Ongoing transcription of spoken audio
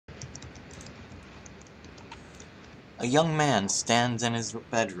A young man stands in his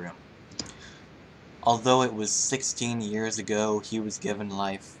bedroom. Although it was 16 years ago he was given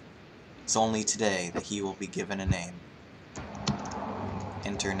life, it's only today that he will be given a name.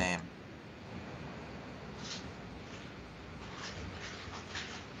 Enter name.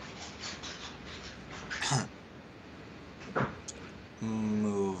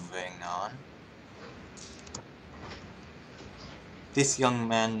 Moving on. This young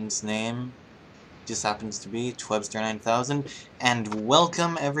man's name just happens to be Twebster 9000, and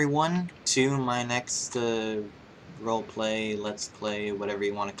welcome everyone to my next roleplay, let's play, whatever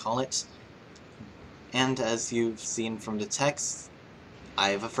you want to call it. And as you've seen from the text, I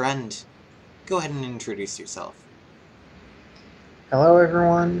have a friend. Go ahead and introduce yourself. Hello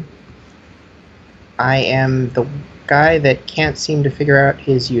everyone. I am the guy that can't seem to figure out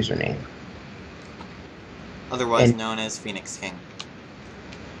his username. Otherwise known as Phoenix King.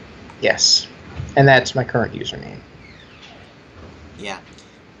 Yes, and that's my current username. Yeah.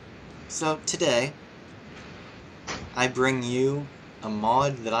 So today, I bring you a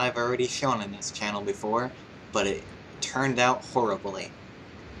mod that I've already shown in this channel before, but it turned out horribly.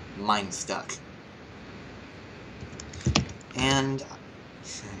 Minestuck. And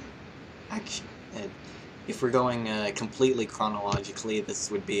actually, if we're going completely chronologically,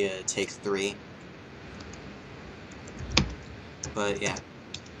 this would be a take 3. But yeah.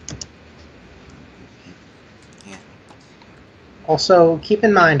 Also, keep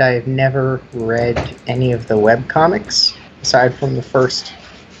in mind I've never read any of the webcomics, aside from the first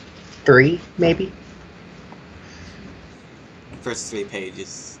 3, maybe? First 3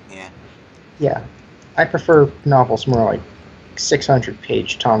 pages, yeah. Yeah. I prefer novels more like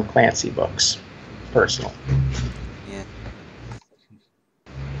 600-page Tom Clancy books, personally. Yeah.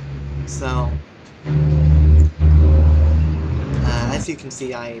 So, as you can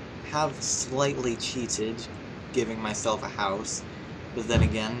see, I have slightly cheated, giving myself a house, but then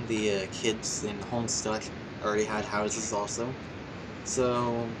again, the kids in Homestuck already had houses also,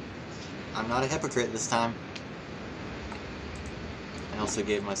 so I'm not a hypocrite this time. I also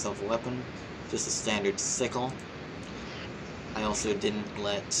gave myself a weapon, just a standard sickle. I also didn't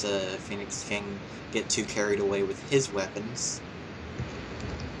let Phoenix King get too carried away with his weapons.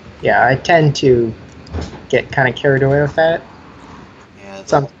 Yeah, I tend to get kind of carried away with that. Yeah,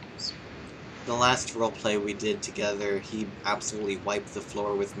 Sometimes. The last roleplay we did together, he absolutely wiped the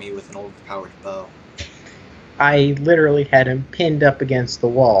floor with me with an overpowered bow. I literally had him pinned up against the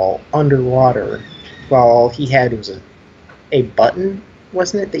wall, underwater, while all he had was a button,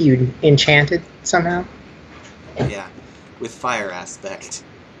 wasn't it, that you enchanted somehow? Yeah, with fire aspect.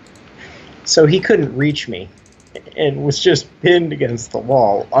 So he couldn't reach me, and was just pinned against the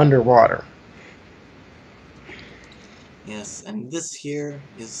wall, underwater. Yes, and this here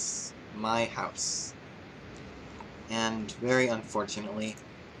is my house. And very unfortunately,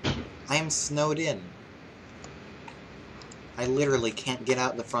 I am snowed in. I literally can't get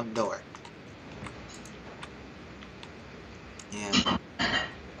out the front door. And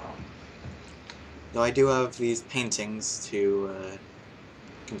though I do have these paintings to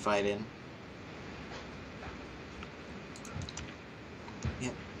confide in.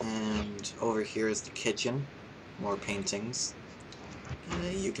 Yep, and over here is the kitchen. More paintings.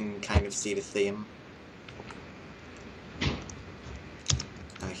 You can kind of see the theme.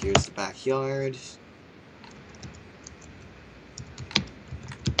 Here's the backyard.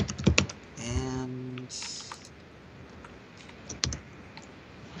 And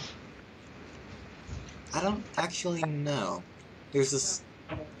I don't actually know. There's this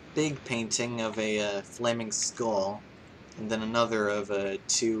big painting of a flaming skull, and then another of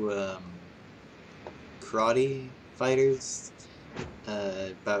two karate fighters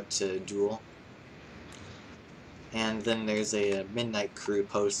about to duel. And then there's a Midnight Crew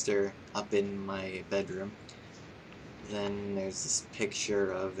poster up in my bedroom. Then there's this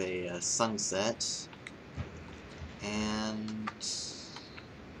picture of a sunset. And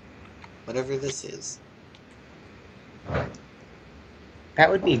whatever this is. That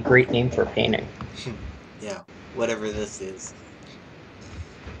would be a great name for a painting. Yeah, whatever this is.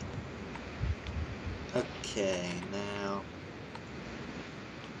 Okay, now...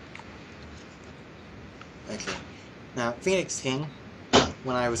 Okay. Now, Phoenix King,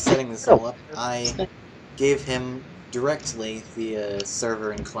 when I was setting this all up, I gave him directly the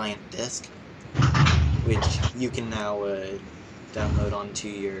server and client disk, which you can now download onto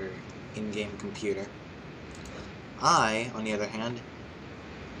your in-game computer. I, on the other hand,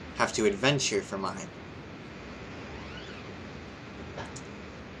 have to adventure for mine.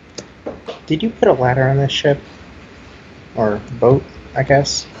 Did you put a ladder on this ship? Or boat, I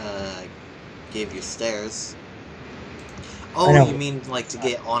guess? Gave you stairs. Oh, you mean like to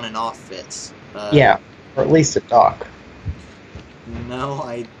get on and off it? Yeah, or at least a dock. No,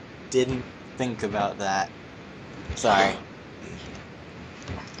 I didn't think about that. Sorry.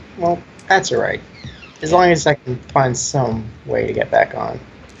 Well, that's alright. As Yeah. long as I can find some way to get back on.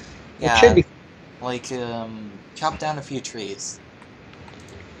 Which should Yeah, be like, chop down a few trees.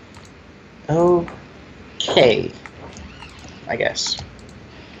 okay, I guess.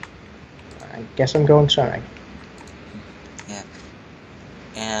 I guess I'm going swimming. Yeah.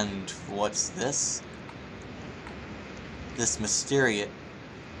 And what's this? This mysterious...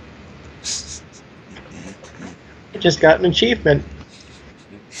 I just got an achievement.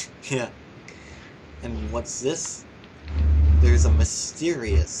 Yeah. And what's this? There's a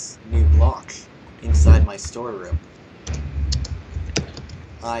mysterious new block inside my storeroom.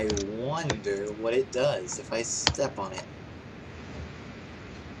 I wonder what it does if I step on it.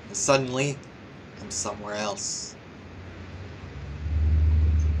 And suddenly, I'm somewhere else.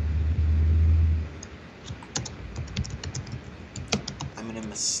 I'm in a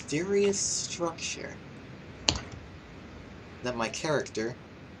mysterious structure that my character,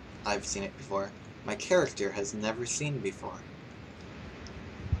 I've seen it before, my character has never seen before.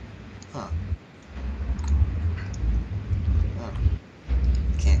 Huh. Oh.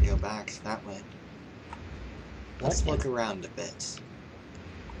 Can't go back that way. Let's look around a bit.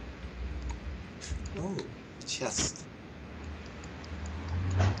 Oh, a chest.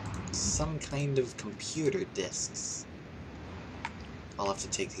 Some kind of computer disks. I'll have to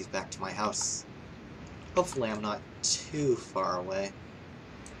take these back to my house. Hopefully I'm not too far away.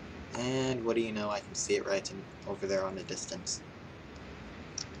 And what do you know, I can see it right over there on the distance.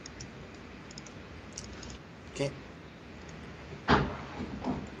 Okay.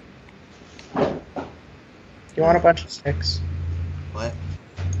 You want a bunch of sticks? What?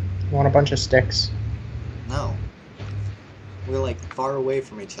 You want a bunch of sticks? No. We're like far away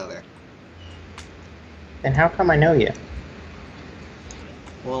from each other. Then how come I know you?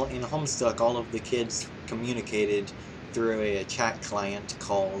 Well, in Homestuck, all of the kids communicated through a chat client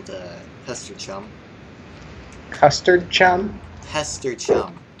called Pester Chum. Custard chum? Pester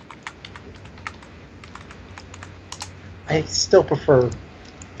Chum. I still prefer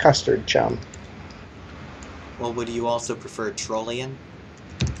custard chum. Well, would you also prefer Trollian?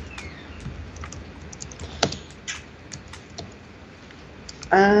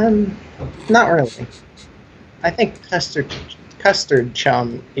 Not really. I think custard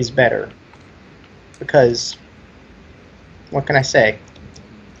chum is better. Because, what can I say?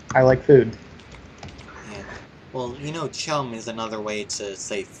 I like food. Yeah. Well, you know, chum is another way to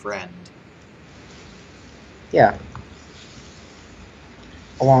say friend. Yeah.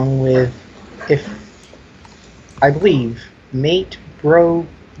 Along with, I believe, mate, bro,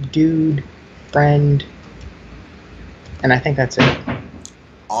 dude, friend, and I think that's it.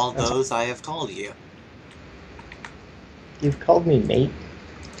 All those I have called you. You've called me mate?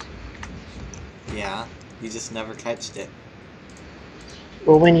 Yeah, you just never catched it.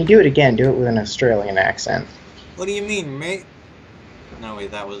 Well, when you do it again, do it with an Australian accent. What do you mean, mate? No, wait,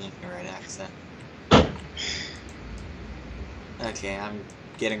 that wasn't the right accent. Okay, I'm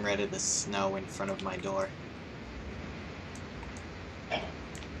getting rid of the snow in front of my door.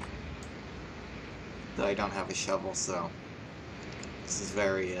 Though I don't have a shovel, so this is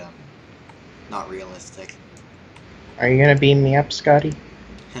very, not realistic. Are you gonna beam me up, Scotty?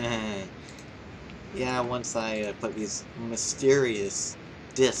 Yeah, once I put these mysterious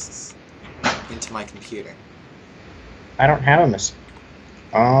discs into my computer. I don't have a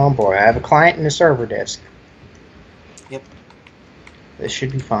Oh boy, I have a client and a server disk. Yep. This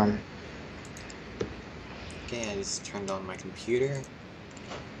should be fun. Okay, I just turned on my computer.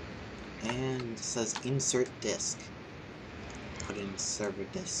 And it says insert disk. Put in server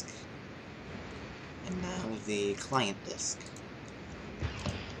disk. And now the client disk.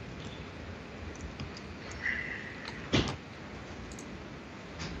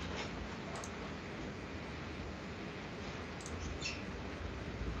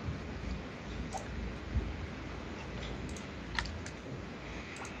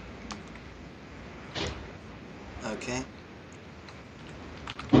 Okay.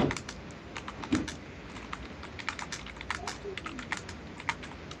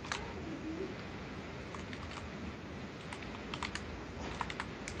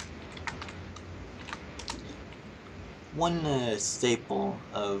 One staple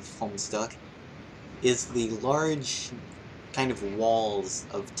of Homestuck is the large kind of walls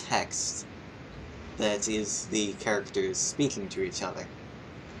of text that is the characters speaking to each other.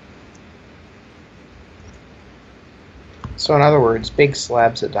 So in other words, big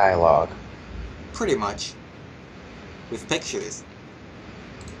slabs of dialogue. Pretty much. with pictures.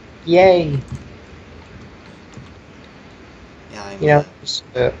 Yay! Yeah, I'm, You know, it's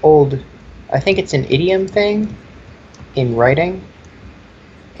old. I think it's an idiom thing in writing,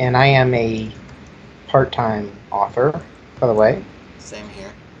 and I am a part-time author, by the way. same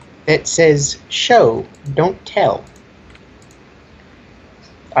here. It says show, don't tell.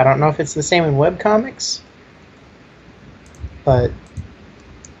 I don't know if it's the same in webcomics, but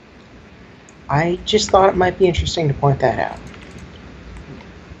I just thought it might be interesting to point that out.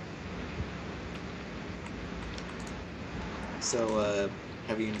 So,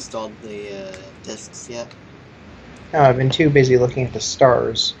 have you installed the discs yet? No, I've been too busy looking at the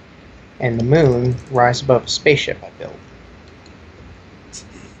stars and the moon rise above a spaceship I built.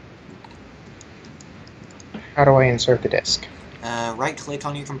 How do I insert the disc? Right-click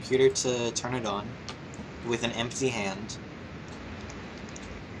on your computer to turn it on with an empty hand.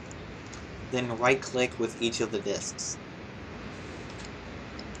 Then right-click with each of the discs.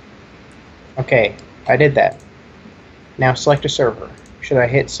 Okay, I did that. Now select a server. Should I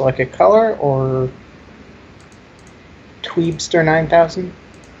hit select a color or Tweebster 9000?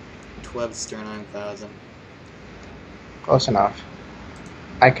 Twebster 9000. Close enough.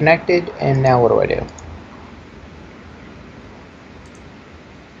 I connected, and now what do I do?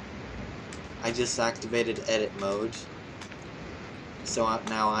 I just activated edit mode. So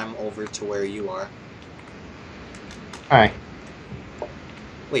now I'm over to where you are. Hi.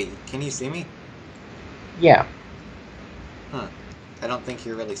 Wait, can you see me? Yeah. Huh. I don't think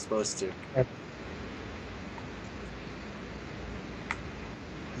you're really supposed to.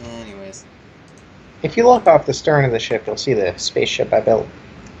 Anyways. If you look off the stern of the ship, you'll see the spaceship I built.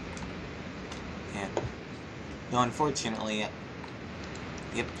 Yeah. No, unfortunately,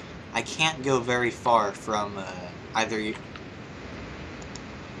 yep, I can't go very far from either you.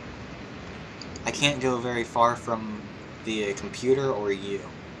 I can't go very far from the computer or you.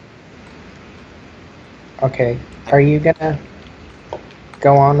 Okay. Are you gonna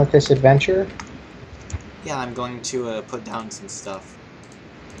go on with this adventure? Yeah, I'm going to put down some stuff.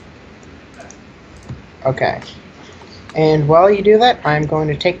 Okay. And while you do that, I'm going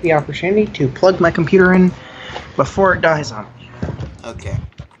to take the opportunity to plug my computer in before it dies on me. Okay.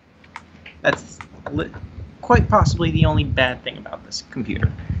 That's quite possibly the only bad thing about this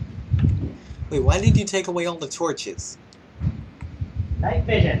computer. Wait, why did you take away all the torches? Night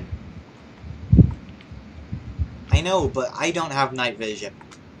vision. I know, but I don't have night vision.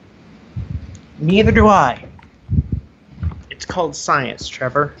 Neither do I. It's called science,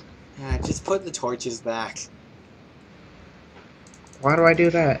 Trevor. Yeah, just put the torches back. Why do I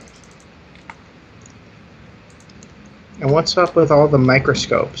do that? And what's up with all the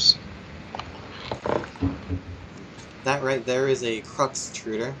microscopes? That right there is a crux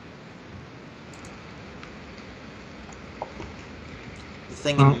extruder. The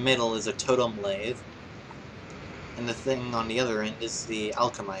thing in the middle is a totem lathe. And the thing on the other end is the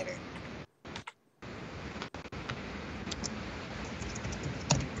alchemiter.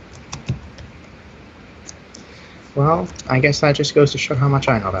 Well, I guess that just goes to show how much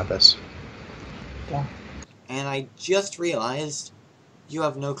I know about this. Yeah. And I just realized you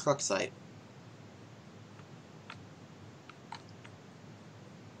have no cruxite.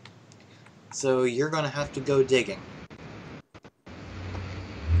 So you're gonna have to go digging.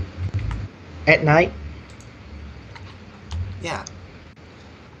 At night? Yeah.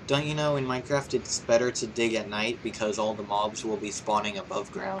 Don't you know in Minecraft it's better to dig at night because all the mobs will be spawning above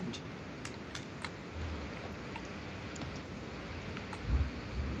ground?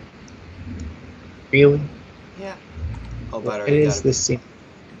 Really? Yeah. Oh, Butter, It you is got this scene.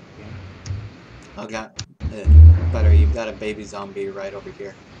 Oh, God. Butter, you've got a baby zombie right over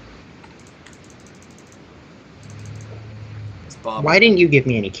here. It's Bob. Why didn't you give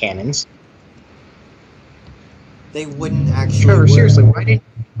me any cannons? They wouldn't actually Trevor, work. seriously, why didn't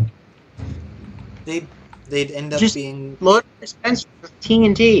They'd end up just being... load a dispenser with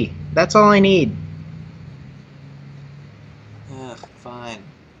TNT? That's all I need. Ugh, fine.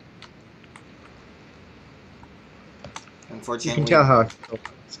 You Unfortunately... can tell how I feel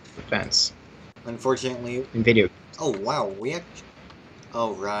about this defense. Unfortunately... In video. Oh, wow, we actually...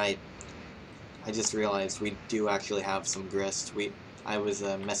 Oh, right. I just realized we do actually have some grist. I was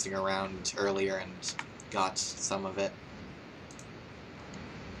messing around earlier and got some of it.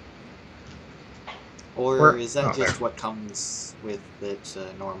 Or is that just what comes with it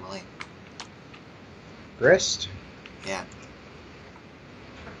normally? Grist? Yeah.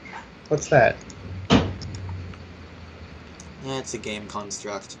 What's that? Yeah, it's a game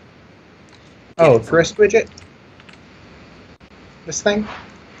construct. Oh, grist widget? This thing?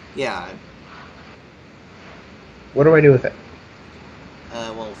 Yeah. What do I do with it?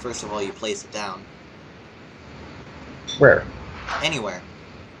 Well, first of all, you place it down. Where? Anywhere.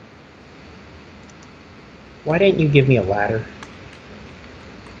 Why didn't you give me a ladder?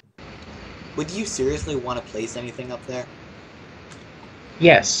 Would you seriously want to place anything up there?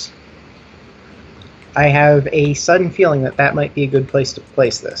 Yes. I have a sudden feeling that that might be a good place to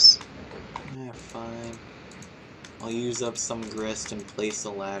place this. Fine. I'll use up some grist and place a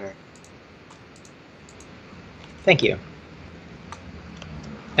ladder. Thank you.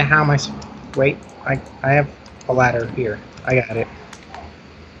 And how am I... Wait, I have a ladder here. I got it.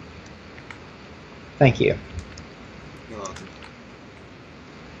 Thank you. You're welcome.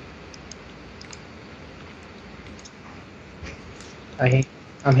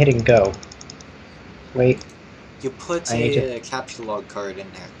 I'm hitting go. Wait, You put I need to... a capture log card in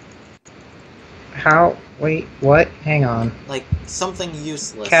there. How? Wait, what? Hang on. Like, something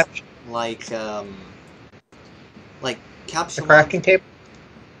useless. Capture Like capture the log... crafting table?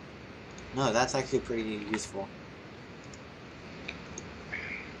 No, that's actually pretty useful.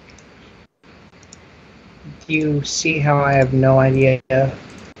 Do you see how I have no idea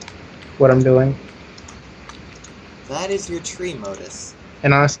what I'm doing? That is your tree modus.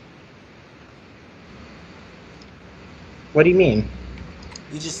 And honestly... What do you mean?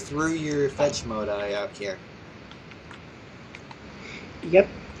 You just threw your fetch modi out here. Yep.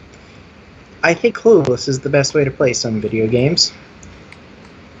 I think Clueless is the best way to play some video games.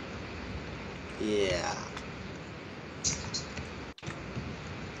 Yeah.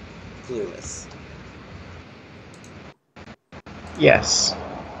 Clueless. Yes.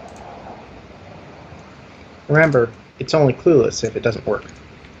 Remember, it's only Clueless if it doesn't work.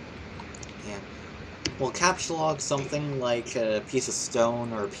 Yeah. Well, capture log something like a piece of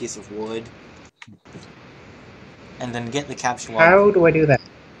stone or a piece of wood. And then get the capture log. How do I do that?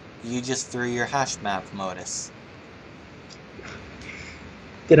 You just threw your hash map modus.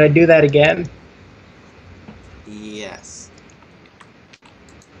 Did I do that again? Yes.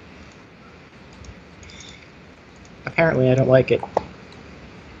 Apparently I don't like it.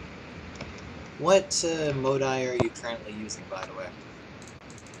 What modi are you currently using, by the way?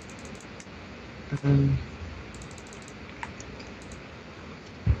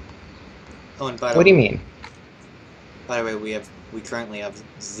 Oh, and by the What do way, you mean? By the way, we currently have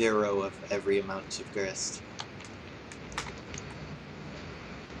 0 of every amount of grist.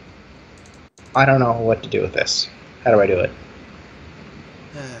 I don't know what to do with this. How do I do it?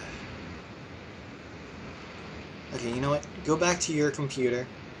 Okay, you know what? Go back to your computer.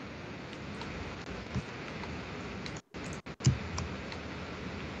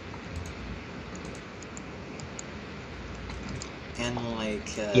 And,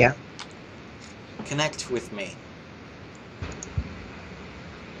 Yeah. connect with me.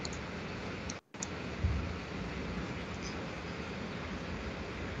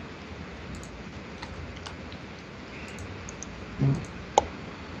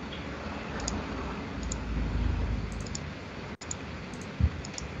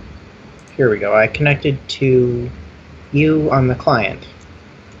 Here we go. I connected to you on the client.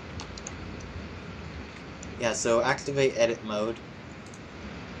 Yeah, so activate edit mode,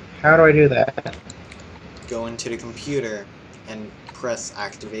 How do I do that? go into the computer, and press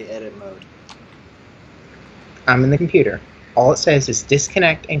activate edit mode. I'm in the computer. All it says is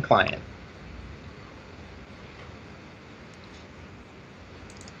disconnect and client.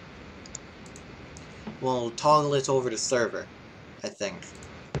 Well, toggle it over to server, I think.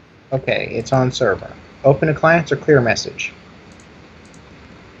 Okay, it's on server. Open a client or clear message?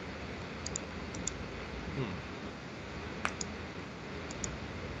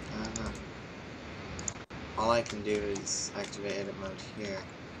 All I can do is activate edit mode here.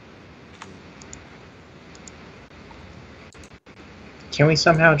 Can we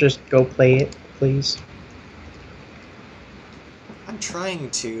somehow just go play it, please? I'm trying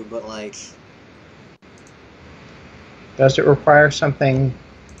to, but like... Does it require something...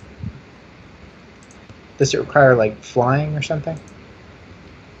 Does it require, like, flying or something?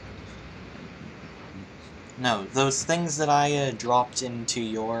 No, those things that I dropped into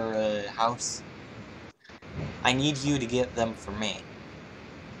your house, I need you to get them for me.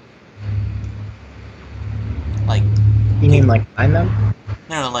 Like... You mean, like, find them?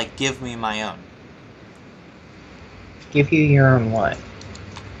 No, like, give me my own. Give you your own what?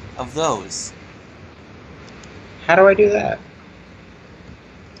 Of those. How do I do that?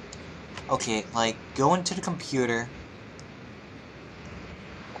 Okay, like, go into the computer,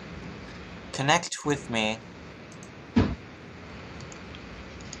 connect with me,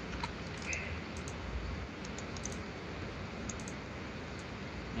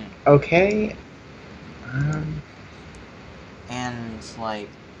 Okay. And, like...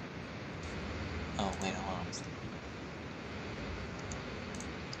 Oh, wait, hold on.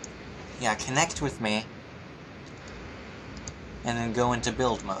 Yeah, connect with me. And then go into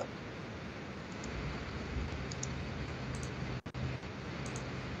build mode.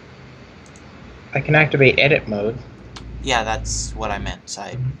 I can activate edit mode. Yeah, that's what I meant.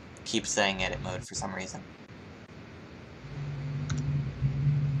 I keep saying edit mode for some reason.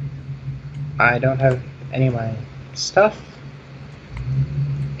 I don't have any of my stuff.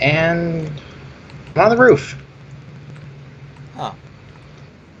 And I'm on the roof. Oh.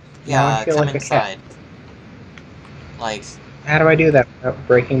 Now I Yeah, feel come like a cat. inside. Like, How do I do that without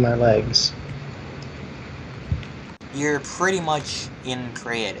breaking my legs? you're pretty much in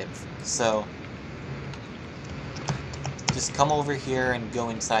creative, so... Just come over here and go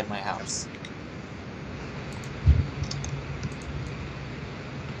inside my house.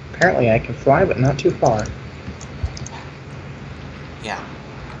 Apparently I can fly, but not too far. Yeah.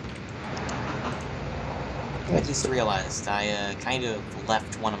 I just realized I kind of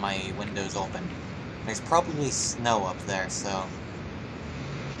left one of my windows open. There's probably snow up there, so...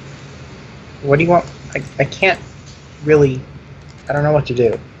 What do you want? I can't really... I don't know what to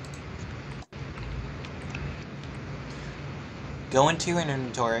do. Go into your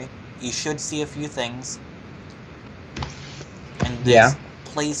inventory. You should see a few things. And Yeah. just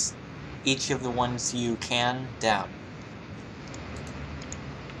place each of the ones you can down.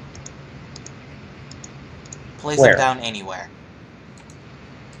 Place Where? them down anywhere.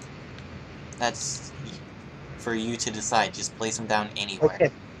 That's for you to decide. Just place them down anywhere.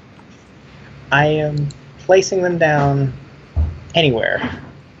 Okay. I am placing them down anywhere.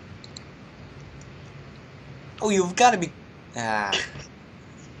 Oh, you've got to be... Ah.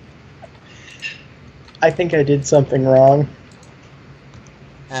 I think I did something wrong.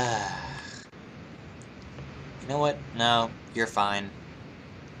 You know what? No, you're fine.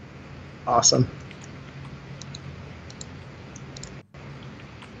 Awesome.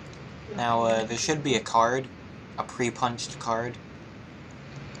 Now, there should be a card. A pre-punched card.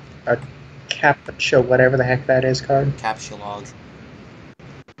 A captcha, whatever the heck that is, card. Captcha log.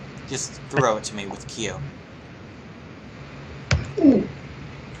 Just throw it to me with Q.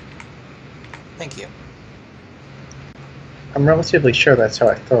 Thank you. I'm relatively sure that's how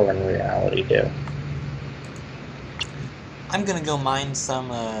I throw in reality, too. I'm gonna go mine some,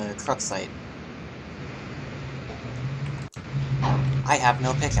 Cruxite. I have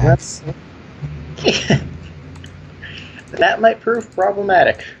no pickaxe. That might prove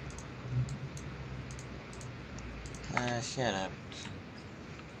problematic. Shut up.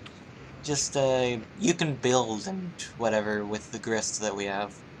 Just, you can build and whatever with the grist that we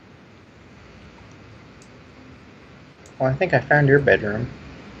have. Well, I think I found your bedroom.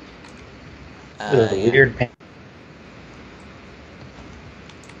 With a Yeah. weird paint.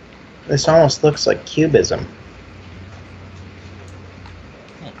 This almost looks like cubism.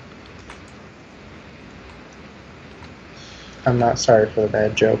 I'm not sorry for the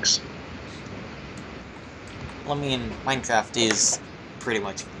bad jokes. Well, I mean, Minecraft is pretty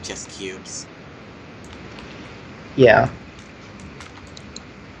much just cubes. Yeah.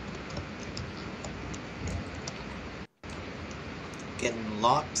 Getting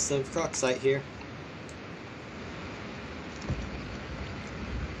lots of Cruxite here.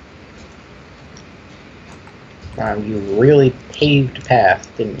 Wow, you really paved a path,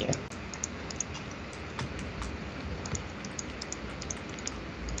 didn't you?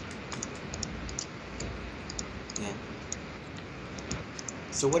 Yeah.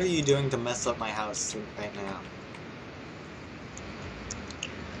 So what are you doing to mess up my house right now?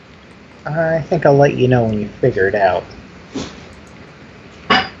 I think I'll let you know when you figure it out.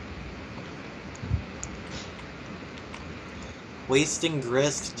 Wasting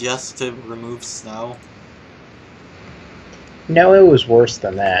grist just to remove snow? No, it was worse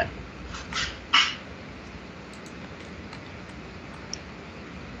than that.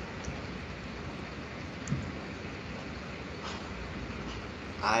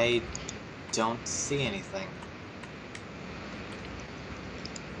 I don't see anything.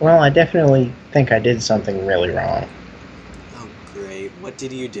 Well, I definitely think I did something really wrong. Oh great, what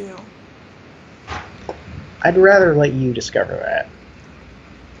did you do? I'd rather let you discover that.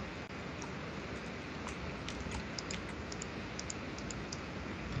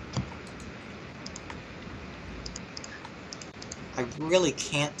 I really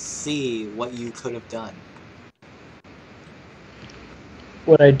can't see what you could have done.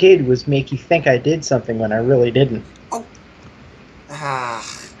 What I did was make you think I did something when I really didn't. Oh! Ah.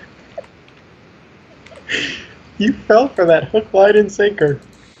 You fell for that hook, line, and sinker.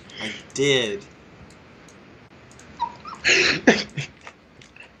 I did.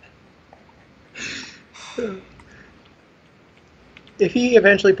 If he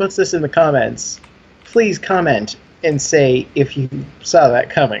eventually puts this in the comments, please comment and say if you saw that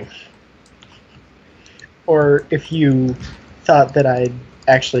coming. Or if you thought that I'd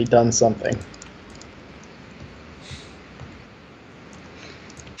actually done something.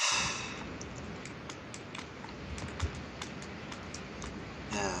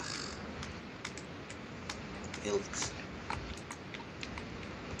 Ugh. Ilk.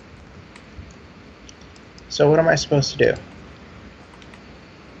 So what am I supposed to do?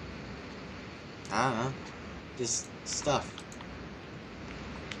 I don't know. Just stuff.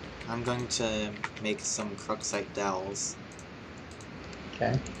 I'm going to make some Cruxite dowels.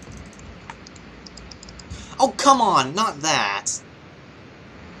 Okay. Oh, come on! Not that!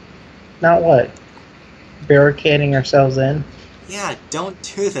 Not what? Barricading ourselves in? Yeah, don't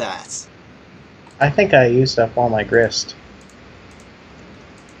do that. I think I used up all my grist.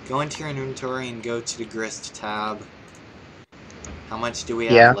 Go into your inventory and go to the grist tab. How much do we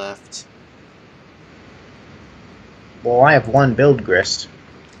have Yeah. left? Well, I have one build grist.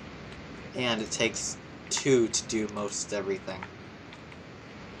 And it takes 2 to do most everything.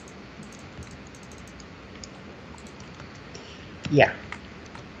 Yeah.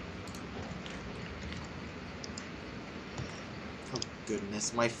 Oh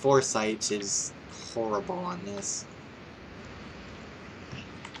goodness, my foresight is horrible on this.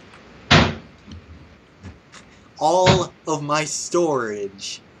 All of my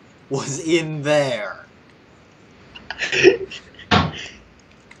storage was in there.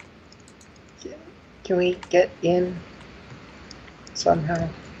 Can we get in somehow?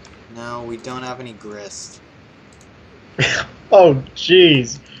 No, we don't have any grist. Oh,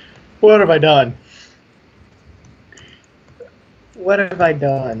 jeez. What have I done? What have I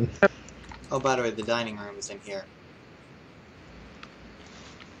done? Oh, by the way, the dining room is in here.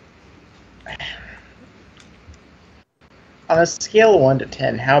 On a scale of 1 to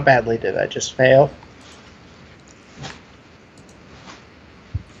 10, how badly did I just fail?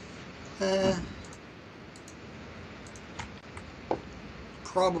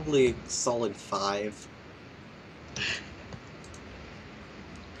 Probably a solid 5.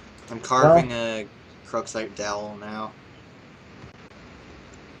 I'm carving a Cruxite dowel now.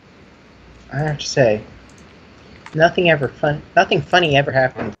 I have to say, nothing funny ever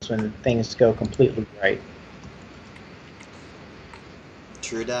happens when things go completely right.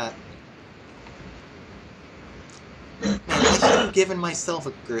 True that. Man, I should have given myself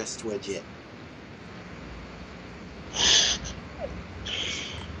a grist widget.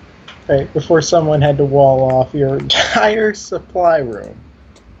 Right, before someone had to wall off your entire supply room.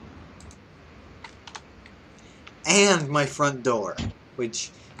 And my front door,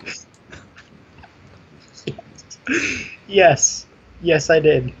 which... Yes. Yes, I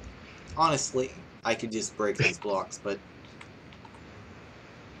did. Honestly, I could just break these blocks, but...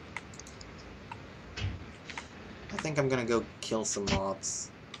 I think I'm gonna go kill some mobs.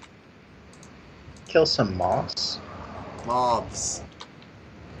 Kill some moss? Mobs.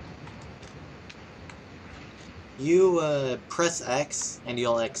 You, press X, and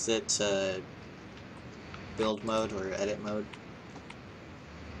you'll exit, build mode or edit mode.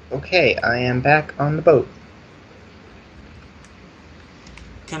 Okay, I am back on the boat.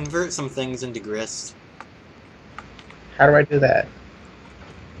 Convert some things into grist. How do I do that?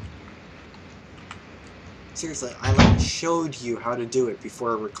 Seriously, I showed you how to do it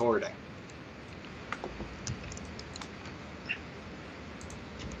before recording.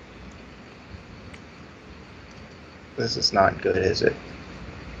 This is not good, is it?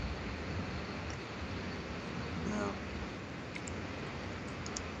 No.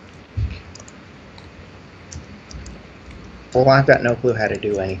 Well, I've got no clue how to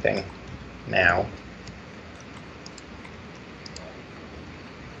do anything now.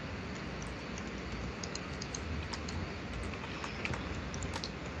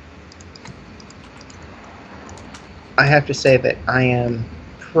 I have to say that I am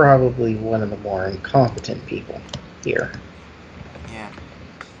probably one of the more incompetent people here. Yeah.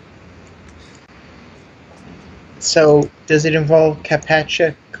 So, does it involve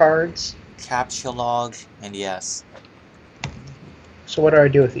CAPTCHA cards? Captcha log, and yes. So what do I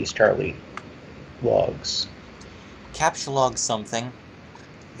do with these Charlie logs? Captcha log something,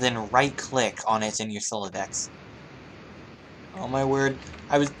 then right-click on it in your Solidex. Oh my word,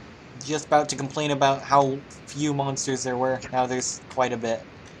 I was just about to complain about how few monsters there were. Now there's quite a bit.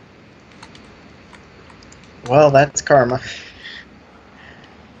 Well, that's karma.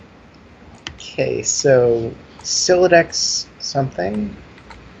 Okay, so Solidex something.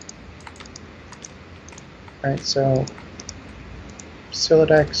 Alright, so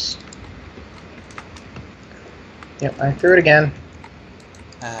Silodex. Yep, I threw it again.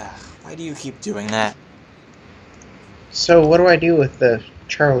 Why do you keep doing that? So what do I do with the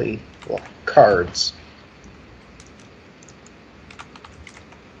Charlie cards?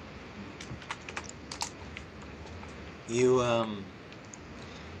 You,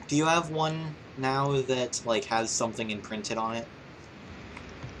 do you have one now that, like, has something imprinted on it?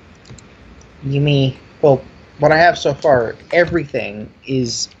 You mean, well, what I have so far, everything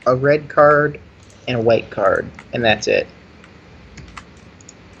is a red card and a white card, and that's it.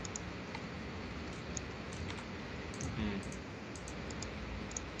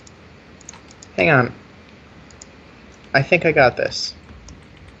 Hang on. I think I got this.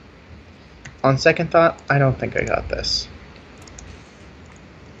 On second thought, I don't think I got this.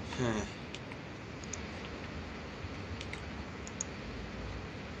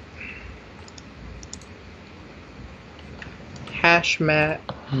 Hashmat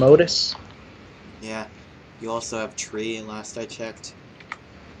Modus. Yeah. You also have tree, last I checked.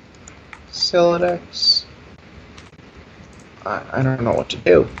 Silodex. I don't know what to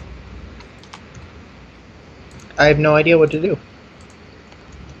do. I have no idea what to do.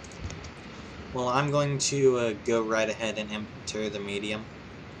 Well, I'm going to go right ahead and enter the medium.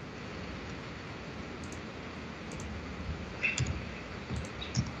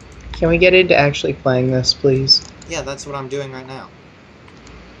 Can we get into actually playing this, please? Yeah, that's what I'm doing right now.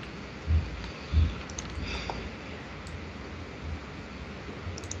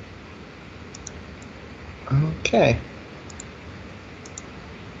 Okay.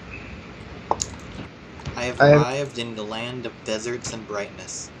 I have arrived in the land of deserts and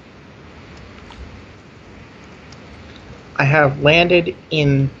brightness. I have landed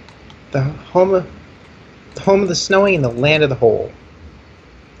in the home of the snowy and the land of the hole.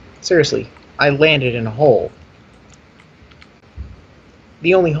 Seriously, I landed in a hole.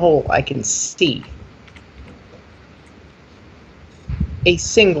 The only hole I can see. A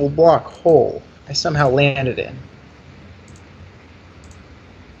single block hole I somehow landed in.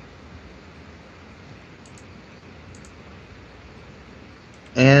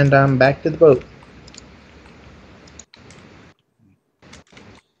 And I'm back to the boat.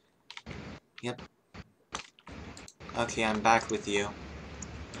 Yep. Okay, I'm back with you.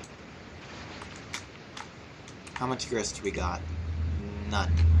 How much grist we got?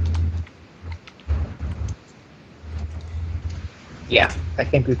 None. Yeah, I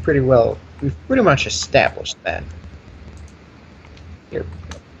think we've pretty much established that. Here,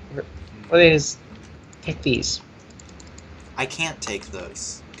 what is? Take these. I can't take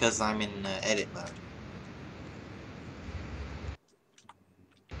those, because I'm in edit mode.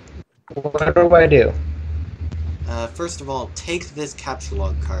 What do I do? First of all, take this capture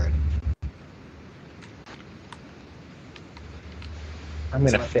log card. I'm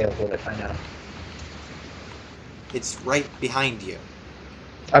gonna fail with it, I know. It's right behind you.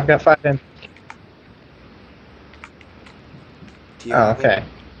 I've got 5 in. Do you have okay. it?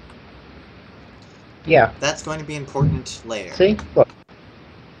 Yeah. That's going to be important later. See? Look.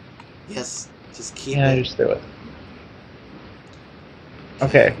 Yes, just keep Yeah, it. I just threw it.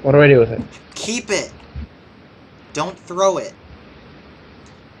 Okay, what do I do with it? Keep it! Don't throw it.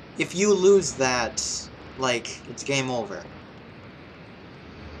 If you lose that, like, it's game over.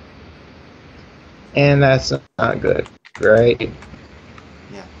 And that's not good, right?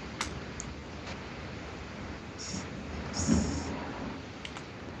 Yeah.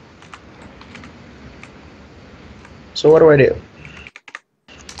 So what do I do?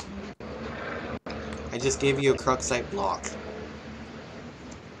 I just gave you a Cruxite block.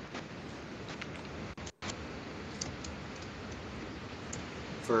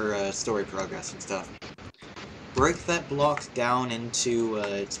 For story progress and stuff. Break that block down into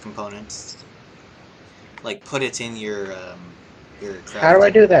its components. Like, put it in your crafting. How do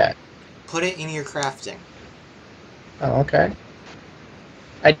I do that? Put it in your crafting. Oh, okay.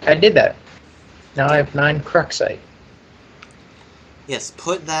 I did that. Now I have 9 Cruxite. Yes,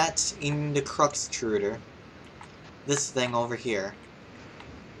 put that in the crux extruder. This thing over here.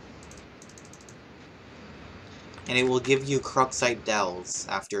 And it will give you Cruxite dowels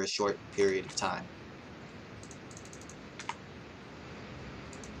after a short period of time.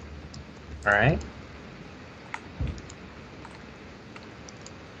 Alright.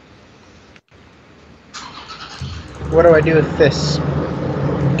 What do I do with this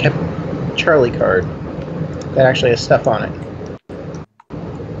Charlie card that actually has stuff on it?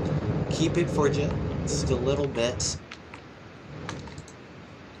 Keep it for just a little bit.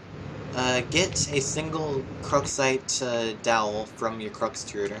 Get a single Cruxite dowel from your crux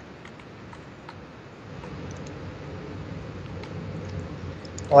extruder.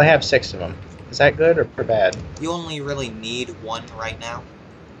 Well, I have 6 of them. Is that good or bad? You only really need one right now.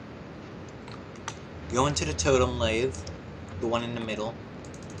 Go into the totem lathe, the one in the middle.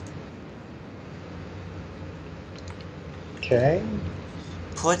 Okay.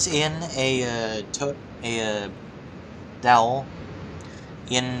 Put in a dowel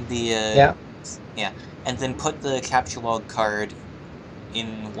in the Yeah. yeah, and then put the capture log card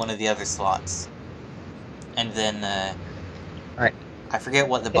in one of the other slots. And then Alright. I forget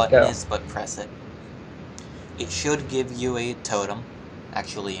what the Hit button go. is, but press it. It should give you a totem.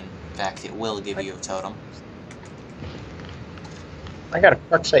 Actually, in fact, it will give you a totem. I got a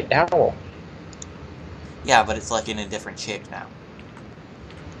Quartzite dowel. Yeah, but it's like in a different shape now.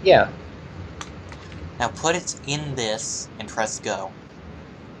 Yeah. Now put it in this and press go.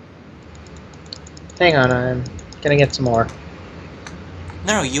 Hang on, I'm gonna get some more.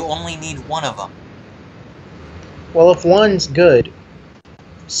 No, you only need one of them. Well, if one's good,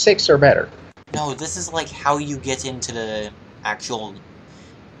 6 are better. No, this is like how you get into the actual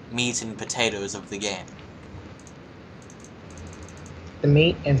meat and potatoes of the game. The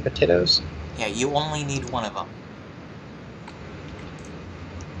meat and potatoes. Yeah, you only need one of them.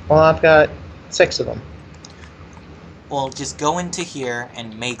 Well, I've got 6 of them. Well, just go into here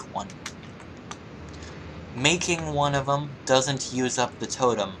and make one. Making one of them doesn't use up the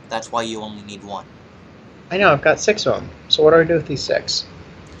totem. That's why you only need one. I know, I've got 6 of them. So what do I do with these 6?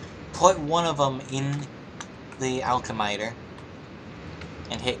 Put one of them in the alchemiter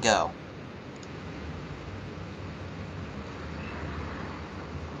and hit go.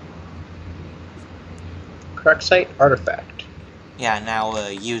 Quartzite artifact. Yeah, now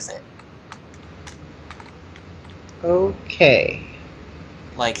use it. Okay.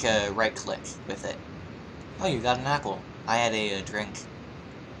 Like right click with it. Oh, you got an apple. I had a drink.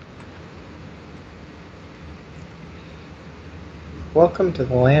 Welcome to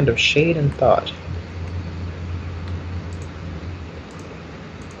the land of shade and thought.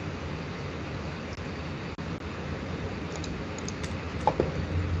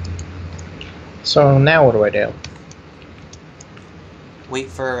 So now what do I do? Wait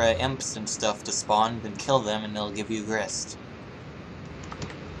for imps and stuff to spawn, then kill them and they'll give you grist.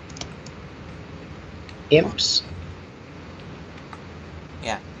 Imps?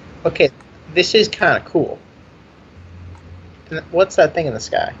 Yeah. Okay, this is kind of cool. And what's that thing in the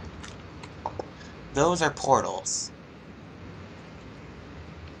sky? Those are portals.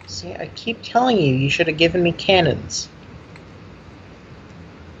 See, I keep telling you, you should have given me cannons.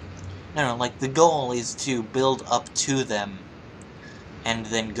 No, like the goal is to build up to them and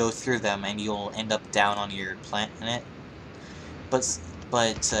then go through them and you'll end up down on your planet. But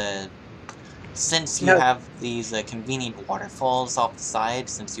since you have these convenient waterfalls off the side,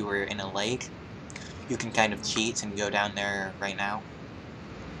 since you were in a lake, you can kind of cheat and go down there right now.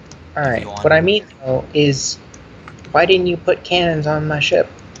 Alright, what I mean, though, is why didn't you put cannons on my ship?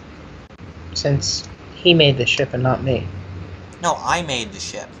 Since he made the ship and not me. No, I made the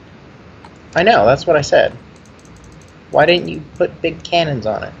ship. I know, that's what I said. Why didn't you put big cannons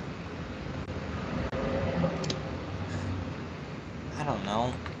on it? I don't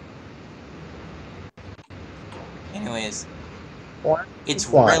know. Anyways, it's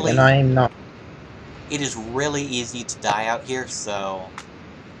really, and I am not. It is really easy to die out here, so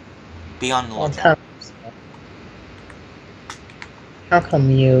be on the lookout. How come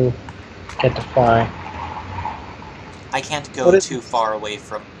you get to fly? I can't go too far away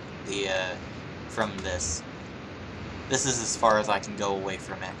from the from this. This is as far as I can go away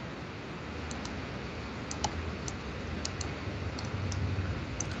from it.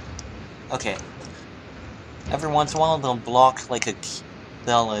 Okay. Every once in a while, they'll block like a,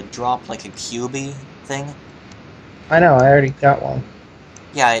 they'll drop like a cubey thing. I know, I already got one.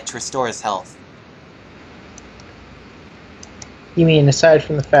 Yeah, it restores health. You mean aside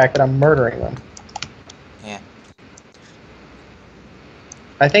from the fact that I'm murdering them? Yeah.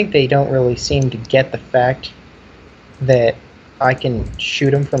 I think they don't really seem to get the fact that I can shoot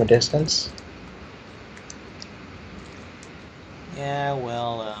them from a distance. Yeah,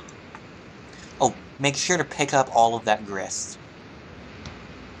 well, oh, make sure to pick up all of that grist.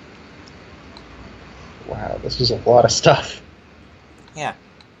 Wow, this is a lot of stuff. Yeah.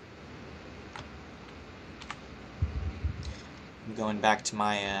 I'm going back to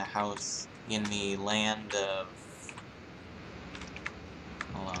my house in the land of...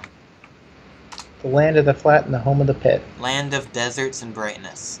 Hold on. The land of the flat and the home of the pit. Land of deserts and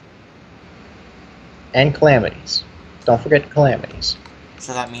brightness. And calamities. Don't forget calamities.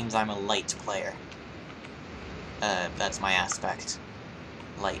 So that means I'm a light player. That's my aspect.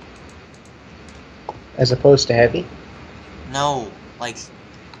 Light. As opposed to heavy? No, like,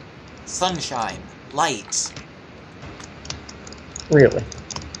 Sunshine. Light. Really?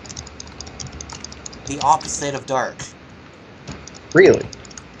 The opposite of dark. Really?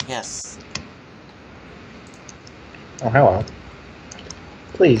 Yes. Oh, hello.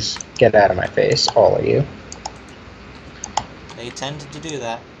 Please get out of my face, all of you. They tended to do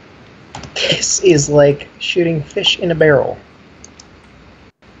that. This is like shooting fish in a barrel.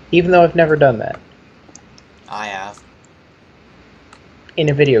 Even though I've never done that. I have. In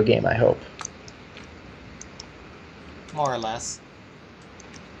a video game, I hope. More or less.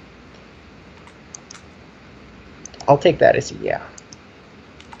 I'll take that as a yeah.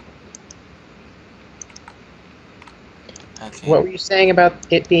 Okay. What were you saying about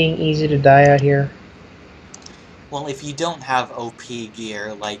it being easy to die out here? Well, if you don't have OP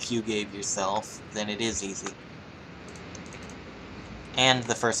gear like you gave yourself, then it is easy. And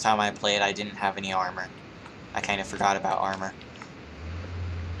the first time I played, I didn't have any armor. I kind of forgot about armor.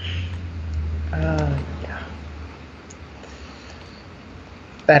 Yeah.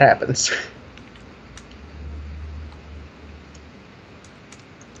 That happens.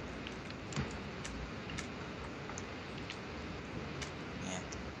 Yeah.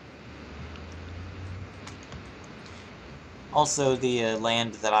 Also, the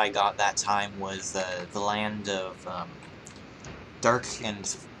land that I got that time was the land of dark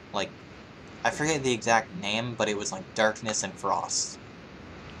and, like, I forget the exact name, but it was like darkness and frost.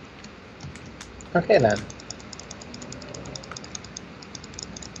 Okay then.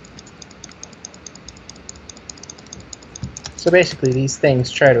 So basically these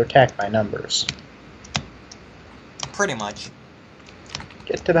things try to attack my numbers. Pretty much.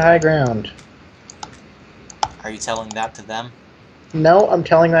 Get to the high ground. Are you telling that to them? No, I'm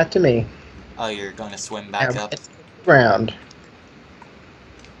telling that to me. Oh, you're going to swim back up? Get to the ground.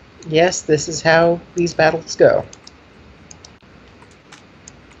 Yes, this is how these battles go.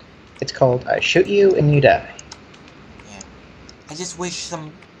 It's called I shoot you and you die. Yeah. I just wish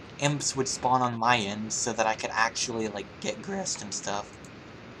some imps would spawn on my end so that I could actually, like, get grist and stuff.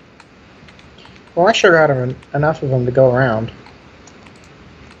 Well, I sure got enough of them to go around.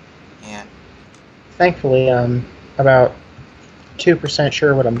 Yeah. Thankfully, I'm about 2%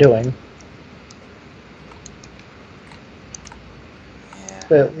 sure what I'm doing. Yeah.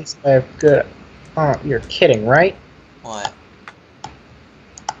 But at least I have good... Oh, you're kidding, right? What?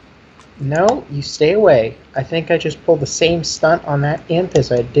 No, you stay away. I think I just pulled the same stunt on that imp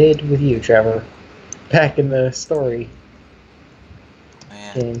as I did with you, Trevor. Back in the story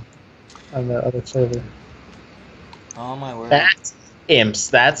Yeah. game on the other server. Oh my word. That's imps.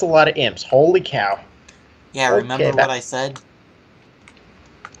 That's a lot of imps. Holy cow. Yeah, Okay, remember what I said?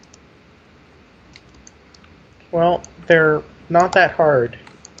 Well, they're not that hard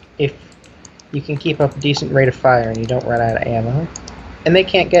if you can keep up a decent rate of fire and you don't run out of ammo. And they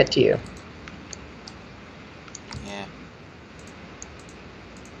can't get to you. Yeah.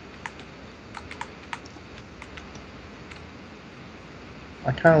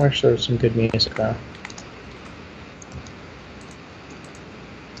 I kind of wish there was some good music though.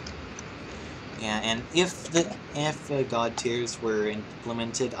 Yeah, and if God tiers were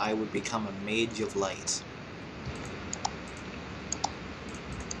implemented, I would become a mage of light.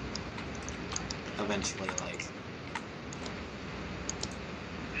 Eventually, like.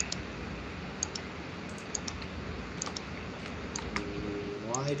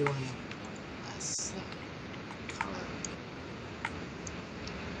 Why do I have one less card?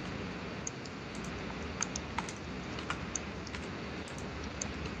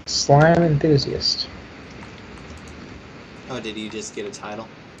 Slime enthusiast. Oh, did you just get a title?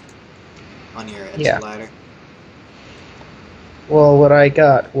 On your edge Yeah. ladder? Well, what I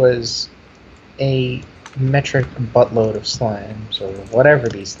got was a metric buttload of slimes, or whatever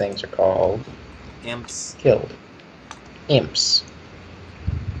these things are called. Imps. Killed. Imps.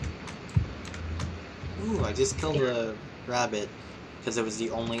 Ooh, I just killed a rabbit. Because it was the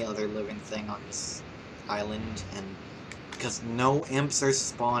only other living thing on this island, and because no imps are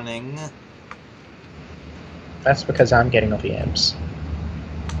spawning. That's because I'm getting all the imps.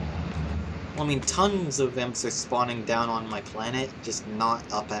 Well, I mean, tons of imps are spawning down on my planet, just not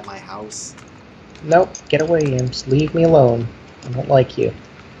up at my house. Nope, get away, imps. Leave me alone. I don't like you.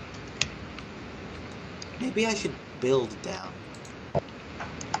 Maybe I should build down.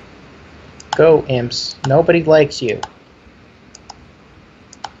 Go, imps. Nobody likes you.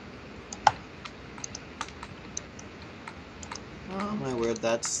 Oh my word,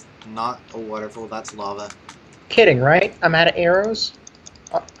 that's not a waterfall, that's lava. Kidding, right? I'm out of arrows?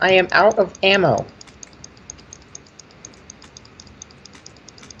 I am out of ammo.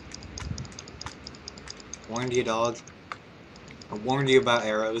 Warned you, dog. I warned you about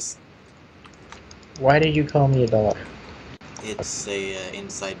arrows. Why did you call me a dog? It's a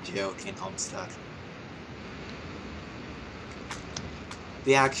inside joke in Homestuck.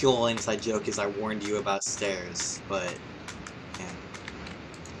 The actual inside joke is I warned you about stairs, but yeah.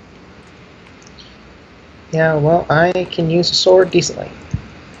 Yeah, well, I can use a sword decently.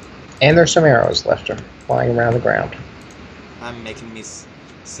 And there's some arrows left lying around the ground. I'm making me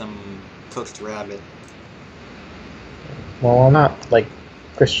some cooked rabbit. Well, I'm not like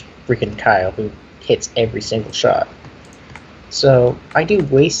Chris freaking Kyle, who hits every single shot. So I do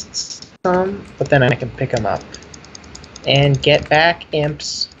waste some, but then I can pick them up. And get back,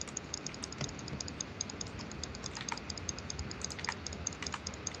 imps.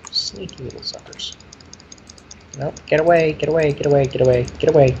 Sneaky little suckers. Nope, get away, get away, get away, get away,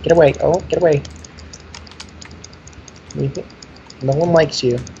 get away, get away. Oh, get away. No one likes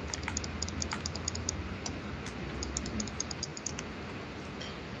you.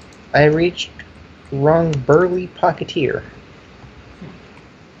 I reached rung burly pocketeer.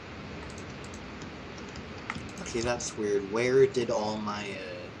 Okay, that's weird. Where did all my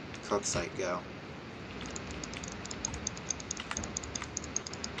crooksite go?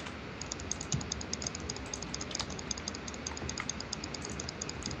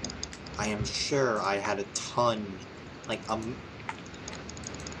 I am sure I had a ton, like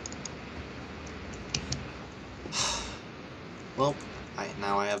well,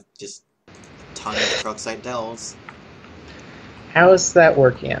 now I have just a ton of crooksite delves. How is that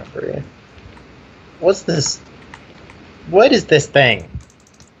working out for you? What's this? What is this thing?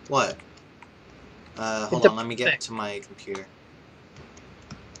 What? Hold on, let me get to my computer.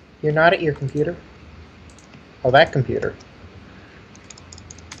 You're not at your computer? Oh, that computer.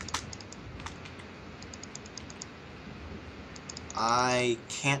 I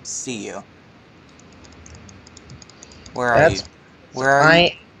can't see you. Where are you? Where are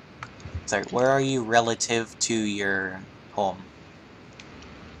you? Sorry, where are you relative to your home?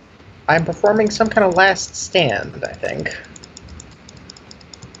 I'm performing some kind of last stand, I think.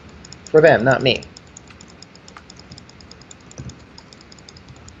 For them, not me.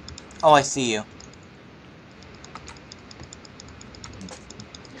 Oh, I see you.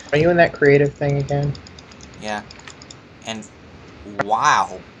 Are you in that creative thing again? Yeah. And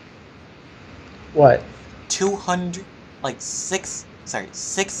wow. What? 200, like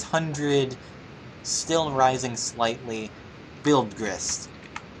 600, still rising slightly, build grist.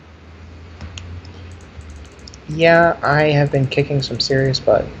 Yeah, I have been kicking some serious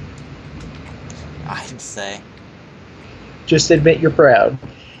butt. I'd say. Just admit you're proud.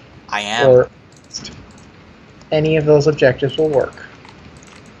 I am. Or any of those objectives will work.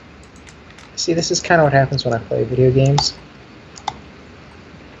 See, this is kind of what happens when I play video games.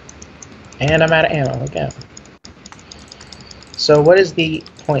 And I'm out of ammo again. So what is the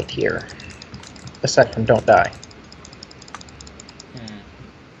point here? Aside from don't die.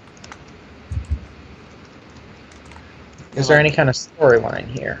 Is there any kind of storyline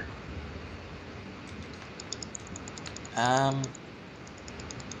here?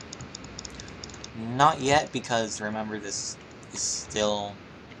 Not yet, because remember this is still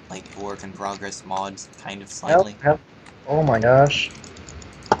like a work in progress mods, kind of slightly. Help. Oh my gosh.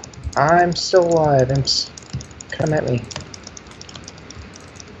 I'm still alive, imps. Come at me.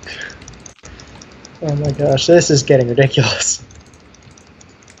 Oh my gosh, this is getting ridiculous.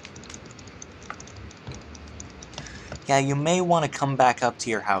 Yeah, you may want to come back up to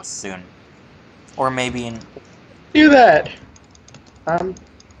your house soon. Or maybe in... Do that! I'm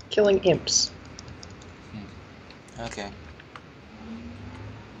killing imps. Okay.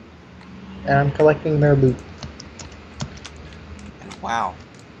 And I'm collecting their loot. And wow.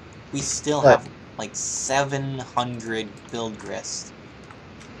 We still have like 700 build grist.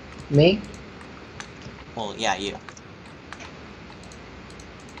 Me? Well, yeah, you.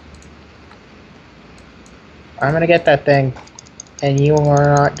 I'm gonna get that thing, and you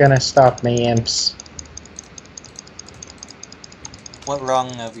are not gonna stop me, imps. What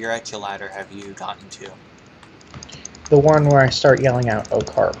rung of your ladder have you gotten to? The one where I start yelling out, "Oh,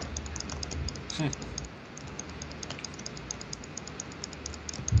 carp."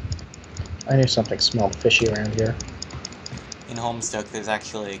 I knew something smelled fishy around here. In Homestuck, there's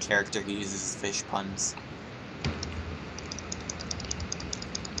actually a character who uses fish puns.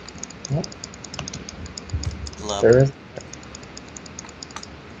 What? Love. There is.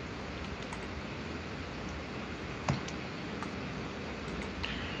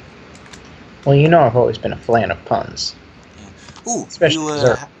 Well, you know I've always been a fan of puns. Yeah. Ooh,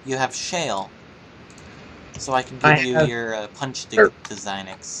 you have shale. So I can give you your punch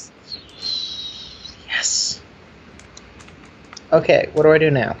designix. Yes. Okay, what do I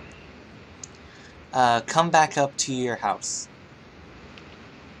do now? Come back up to your house.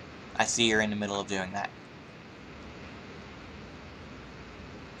 I see you're in the middle of doing that.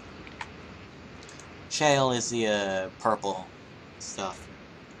 Shale is the purple stuff.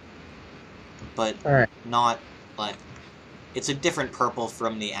 But Alright. not, like... It's a different purple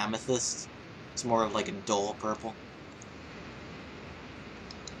from the amethyst. It's more of like a dull purple.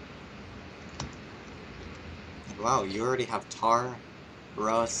 Wow, you already have tar,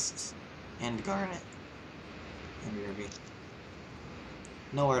 rust, and garnet. And ruby.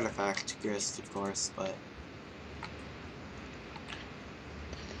 No artifact grist, of course, but...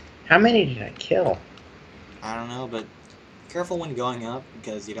 How many did I kill? I don't know, but careful when going up,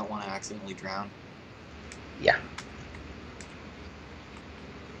 because you don't want to accidentally drown. Yeah.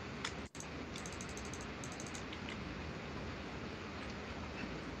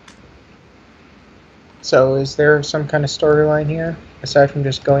 So, is there some kind of storyline here, aside from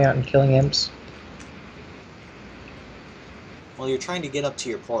just going out and killing imps? Well, you're trying to get up to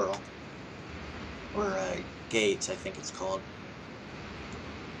your portal. Or, gate, I think it's called.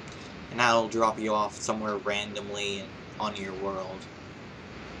 And that'll drop you off somewhere randomly on your world.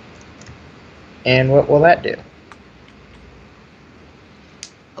 And what will that do?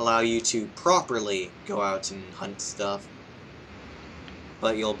 Allow you to properly go out and hunt stuff.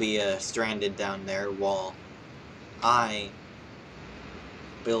 But you'll be stranded down there while I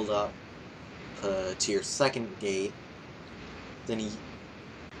build up to your second gate. Then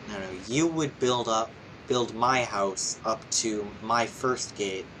you would build my house up to my first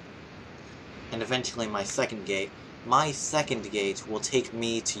gate, and eventually my second gate. My second gate will take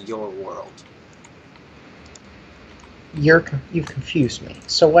me to your world. You've confused me.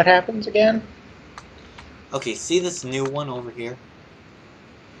 So what happens again? Okay, see this new one over here?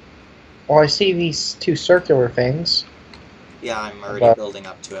 Well, I see these two circular things. Yeah, I'm already building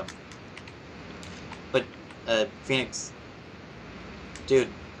up to him. But, Phoenix... Dude.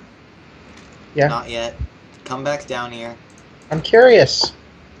 Yeah? Not yet. Come back down here. I'm curious.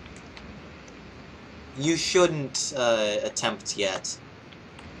 You shouldn't, attempt yet.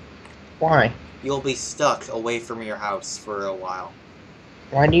 Why? You'll be stuck away from your house for a while.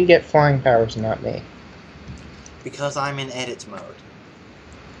 Why do you get flying powers and not me? Because I'm in edit mode.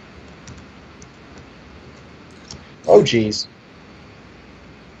 Oh, jeez.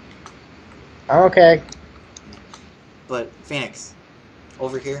 I'm okay. But, Phoenix,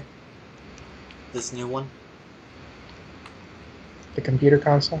 over here, this new one. The computer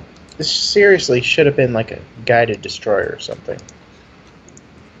console? This seriously should have been like a guided destroyer or something.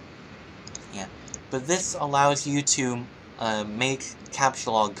 Yeah, but this allows you to make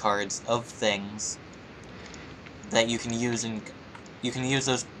captcha cards of things that you can use, and you can use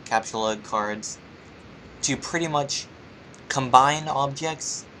those captcha cards to pretty much combine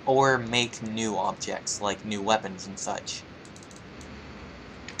objects or make new objects, like new weapons and such.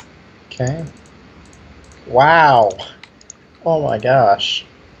 Okay. Wow. Oh my gosh.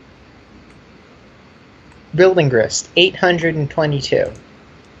 Building grist, 822.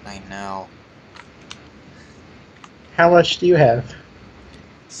 I know. How much do you have?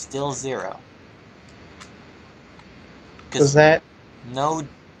 Still 0. Was that... No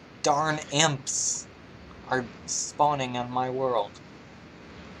darn imps are spawning on my world.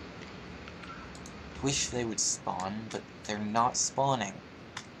 Wish they would spawn, but they're not spawning.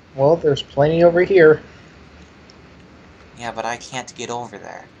 Well, there's plenty over here. Yeah, but I can't get over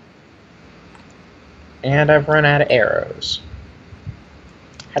there. And I've run out of arrows.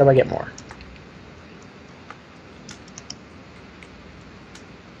 How do I get more?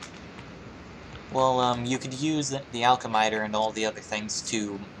 Well, you could use the alchemiter and all the other things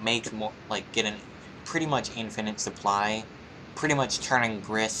to make more, like, get a pretty much infinite supply, pretty much turning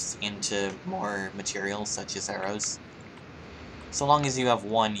grist into more materials, such as arrows. So long as you have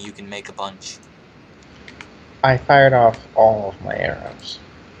one, you can make a bunch. I fired off all of my arrows.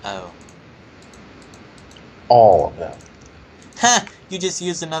 Oh. All of them. Ha! You just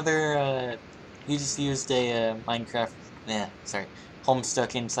used another, you just used a, Minecraft,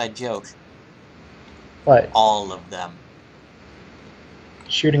 Homestuck inside joke. What? All of them.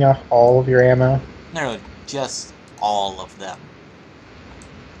 Shooting off all of your ammo? No, just all of them.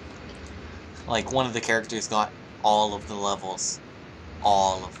 Like, one of the characters got all of the levels.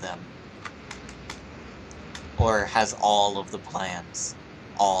 All of them. Or has all of the plans.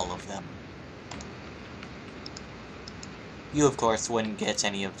 All of them. You, of course, wouldn't get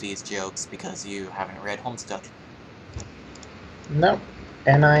any of these jokes because you haven't read Homestuck. Nope.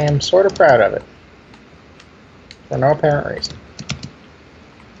 And I am sort of proud of it. For no apparent reason.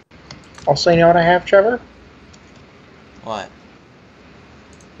 Also, you know what I have, Trevor? What?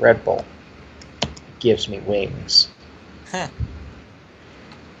 Red Bull. gives me wings. Heh.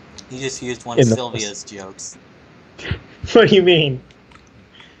 You just used one of In the Sylvia's jokes. What do you mean?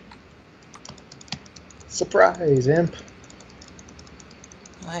 Surprise, imp.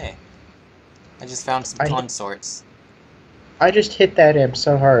 Oh, hey. I just found some I consorts. just hit that imp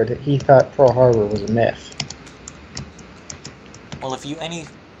so hard that he thought Pearl Harbor was a myth. Well, if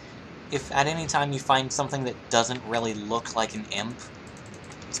at any time you find something that doesn't really look like an imp,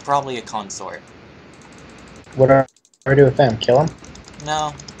 it's probably a consort. What do I do with them? Kill him?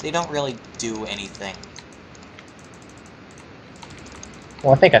 No, they don't really do anything.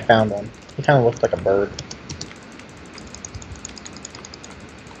 Well, I think I found one. He kind of looked like a bird.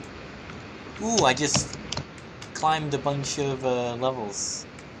 Ooh, I just climbed a bunch of levels.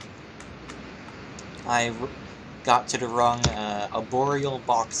 I got to the wrong arboreal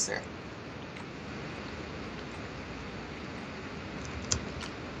boxer.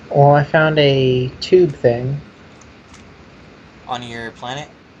 Well, I found a tube thing. On your planet?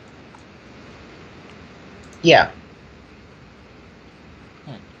 Yeah.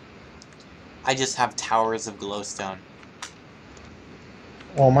 I just have towers of glowstone.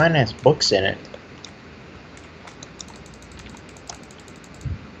 Well, mine has books in it.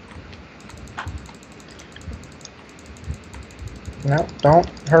 No, don't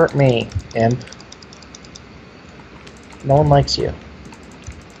hurt me, imp. No one likes you.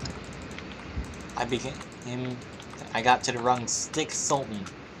 I got to the wrong stick sultan.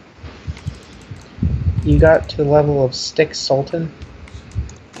 You got to the level of Stick Sultan?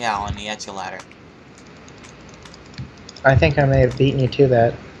 Yeah, on the ladder. I think I may have beaten you to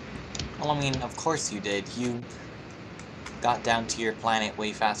that. Well, I mean, of course you did. You got down to your planet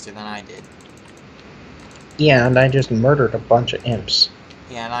way faster than I did. Yeah, and I just murdered a bunch of imps.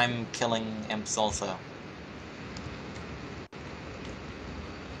 Yeah, and I'm killing imps also.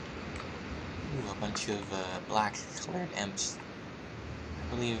 Ooh, a bunch of black-colored imps.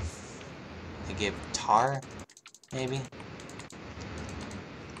 I believe they give tar, maybe?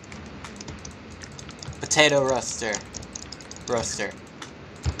 Potato roaster. Roaster.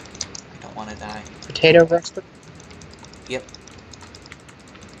 I don't want to die. Potato roaster? Yep.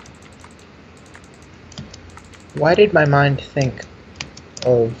 Why did my mind think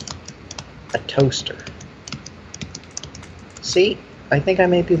of a toaster? See? I think I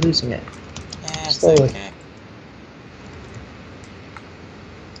may be losing it. It's Slowly. okay.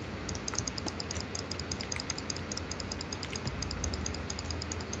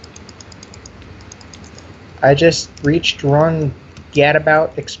 I just reached wrong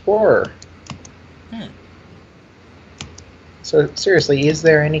gadabout explorer. So seriously, is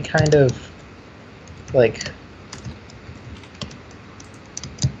there any kind of like,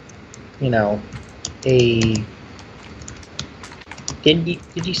 you know, a did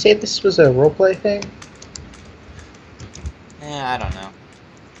you say this was a roleplay thing? I don't know.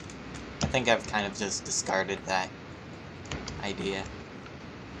 I think I've kind of just discarded that idea.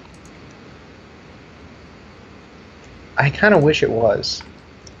 I kind of wish it was.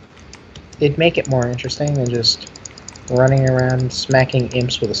 It'd make it more interesting than just running around smacking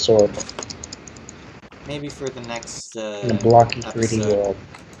imps with a sword Maybe for the next in a blocky 3D episode. world.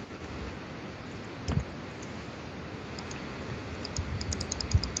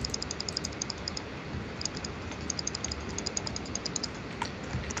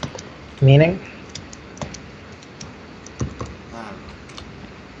 Meaning?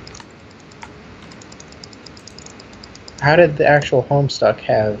 How did the actual Homestuck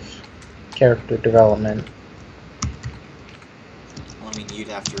have character development? Well, I mean, you'd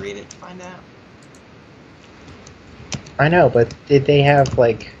have to read it to find out. I know, but did they have,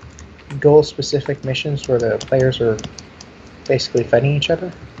 like, goal-specific missions where the players were basically fighting each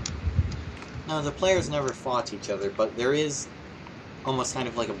other? No, the players never fought each other, but there is almost kind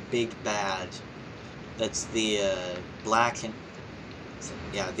of like a big bad. That's the Black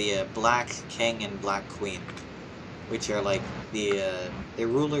King and Black Queen, which are like the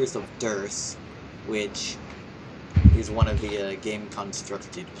rulers of Durst, which is one of the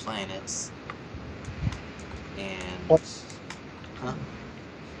game-constructed planets. And What? huh?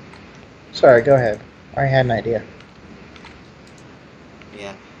 Sorry, go ahead. I had an idea.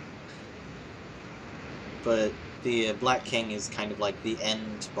 Yeah. But the Black King is kind of like the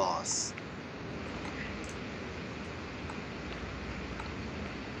end boss.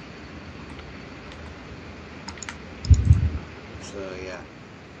 So, yeah.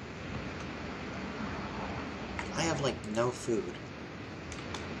 I have, like, no food.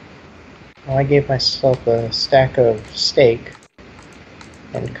 Well, I gave myself a stack of steak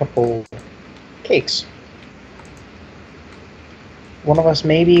and a couple cakes. One of us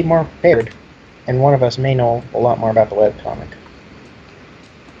may be more prepared. And one of us may know a lot more about the webcomic.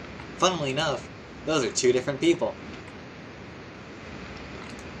 Funnily enough, those are two different people.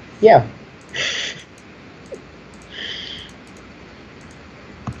 Yeah.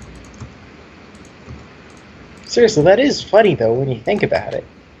 Seriously, that is funny though when you think about it.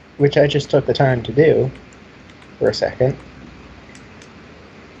 Which I just took the time to do for a second.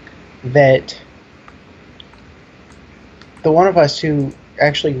 That the one of us who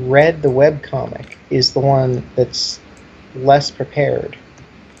actually read the webcomic is the one that's less prepared.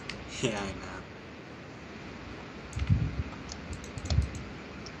 Yeah, I know.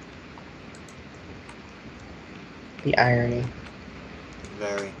 The irony.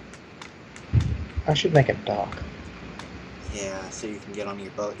 Very. I should make a dock. Yeah, so you can get on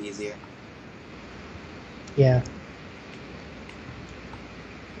your boat easier. Yeah.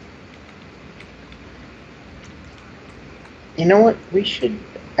 You know what? We should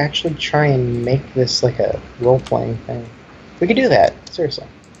actually try and make this like a role-playing thing. We could do that, seriously.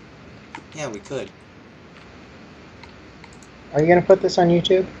 Yeah, we could. Are you gonna put this on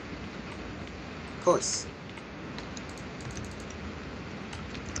YouTube? Of course.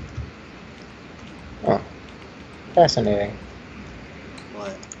 Oh, fascinating.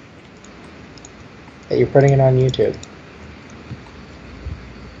 What? That you're putting it on YouTube.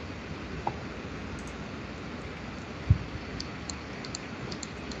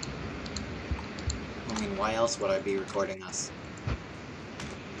 I mean, why else would I be recording us?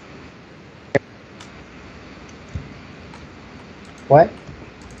 What?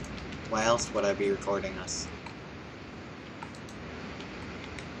 Why else would I be recording us?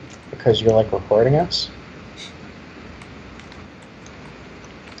 Because you like recording us?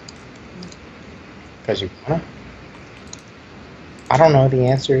 Because you wanna? I don't know the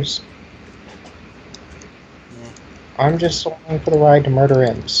answers. Yeah. I'm just along for the ride to murder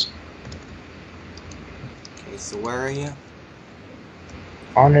imps. Okay, so where are you?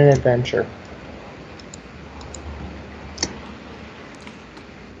 On an adventure.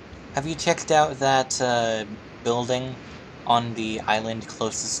 Have you checked out that building on the island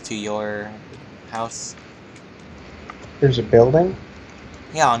closest to your house? There's a building?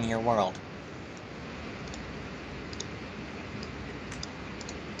 Yeah, on your world.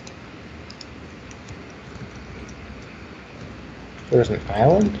 There's an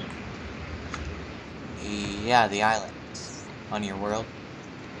island? Yeah, the island. On your world.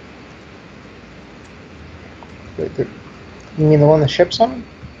 You mean the one the ship's on?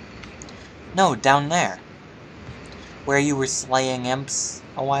 No, down there. Where you were slaying imps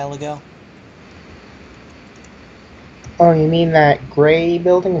a while ago? Oh, you mean that gray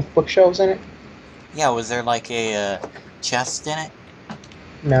building with bookshelves in it? Yeah, was there like a chest in it?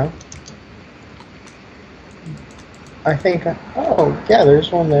 No. I think... oh, yeah,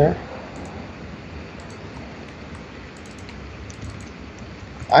 there's one there.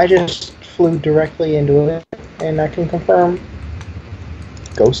 I just flew directly into it, and I can confirm...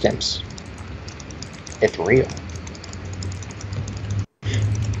 ghost imps. It's real.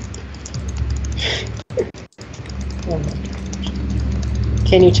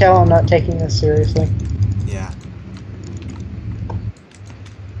 Can you tell I'm not taking this seriously? Yeah.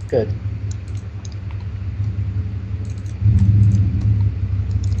 Good.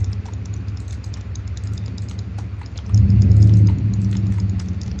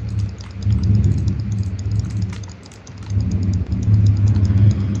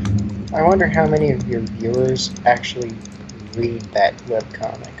 I wonder how many of your viewers actually read that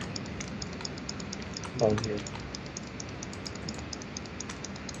webcomic. Oh,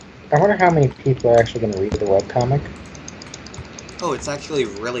 I wonder how many people are actually going to read the webcomic. Oh, it's actually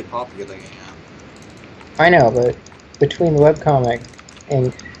really popular, yeah. I know, but between the webcomic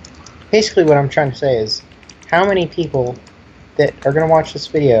and basically what I'm trying to say is how many people that are going to watch this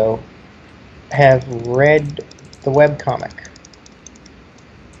video have read the webcomic?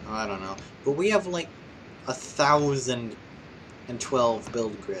 Oh, I don't know. But we have like 1,012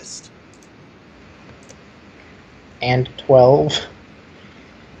 build grist. And 12?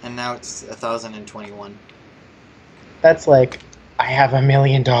 And now it's 1,021. That's like, I have $1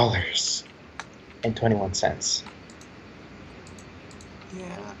 million and 21 cents.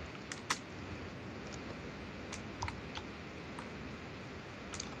 Yeah.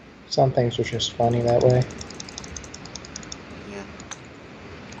 Some things are just funny that way. Yeah.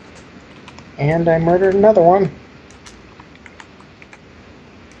 And I murdered another one.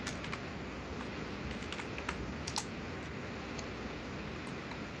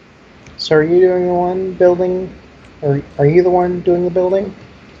 So are you doing the one building, or are you the one doing the building?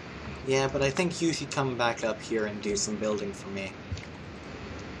 Yeah, but I think you should come back up here and do some building for me.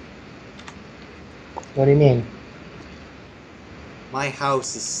 What do you mean? My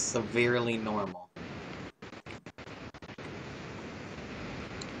house is severely normal.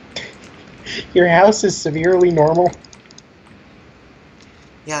 Your house is severely normal?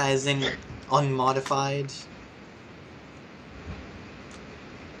 Yeah, as in unmodified.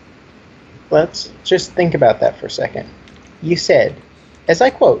 Let's just think about that for a second. You said, as I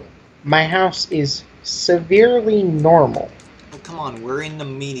quote, my house is severely normal. Well, come on, we're in the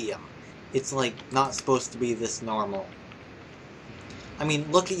medium. It's like not supposed to be this normal. I mean,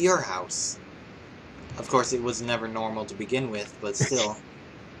 look at your house. Of course, it was never normal to begin with, but still.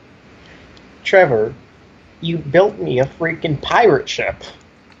 Trevor, you built me a freaking pirate ship.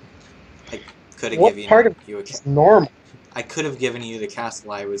 I could have What part given of you a. it is normal? I could have given you the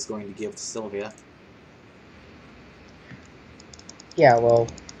castle I was going to give to Sylvia. Yeah, well,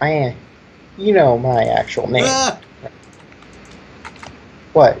 I am. You know my actual name. Ah!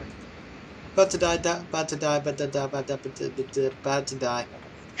 What? About to die, about to die, about to die.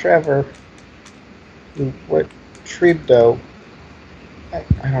 Trevor? What? Tribdo?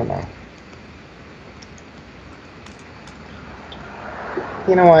 I don't know.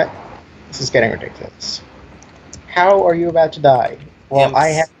 You know what? This is getting ridiculous. How are you about to die? Well, I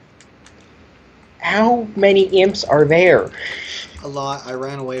have. Imps. How many imps are there? A lot. I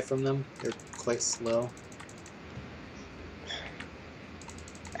ran away from them. They're quite slow.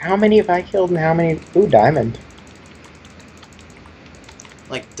 How many have I killed and how many? Ooh, diamond.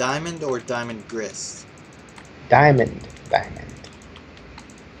 Like diamond or diamond grist. Diamond. Diamond.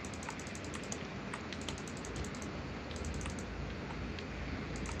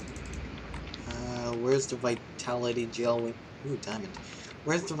 Where's the vitality gel when... Ooh, diamond.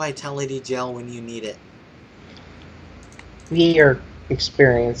 Where's the vitality gel when you need it? We are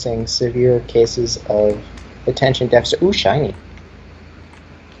experiencing severe cases of attention deficit. Ooh, shiny.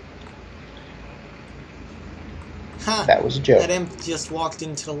 Ha! That was a joke. That imp just walked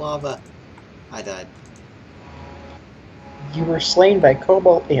into the lava. I died. You were slain by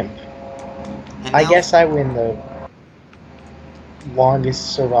Cobalt Imp. And I now... guess I win the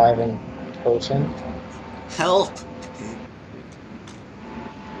longest surviving person. Help!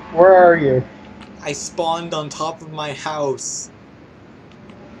 Where are you? I spawned on top of my house.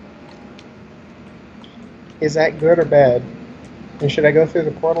 Is that good or bad? And should I go through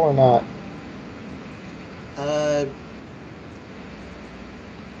the portal or not?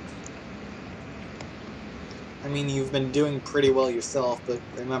 I mean, you've been doing pretty well yourself, but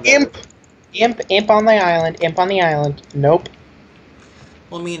remember... Imp! Imp on the island. Imp on the island. Nope.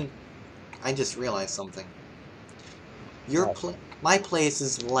 Well, I mean, I just realized something. What? My place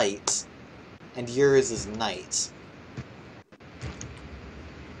is light, and yours is night.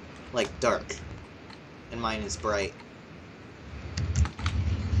 Like dark. And mine is bright.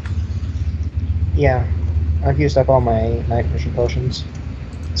 Yeah. I've used up all my night vision potions.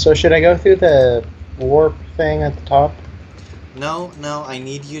 So should I go through the warp thing at the top? No, I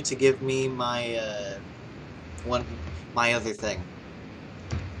need you to give me my, my other thing.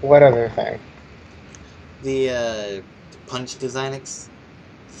 What other thing? The, punch designix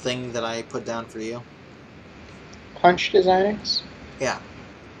thing that I put down for you. Punch designix? Yeah.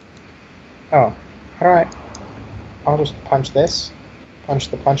 Oh. Alright. I'll just punch this. Punch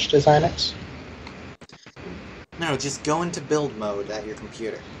the punch designix. No, just go into build mode at your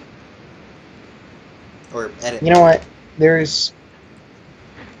computer. Or edit You know mode. what? There's...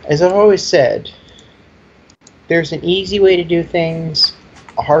 As I've always said, there's an easy way to do things,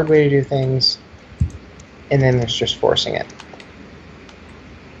 a hard way to do things, and then there's just forcing it.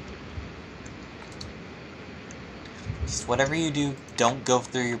 Just whatever you do, don't go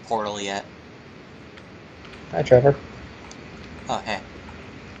through your portal yet. Hi, Trevor. Oh, hey.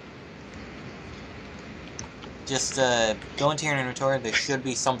 Just, go into your inventory. There should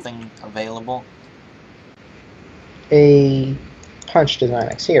be something available. A punch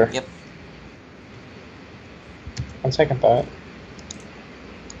designix. Here. Yep. On second thought.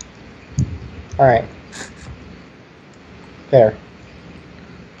 Alright. There.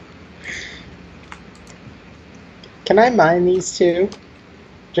 Can I mine these two?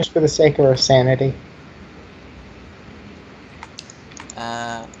 Just for the sake of our sanity?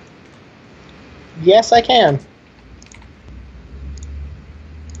 Yes, I can.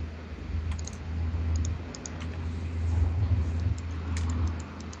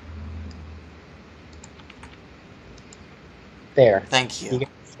 There. Thank you. You get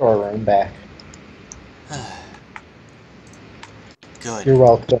the storeroom back. Good. You're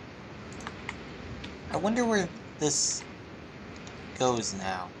welcome. I wonder where this goes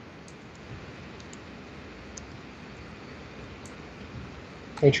now.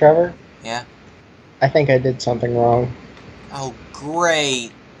 Hey, Trevor? Yeah? I think I did something wrong. Oh,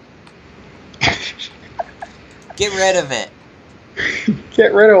 great. Get rid of it.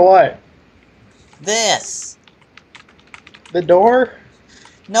 Get rid of what? This. The door?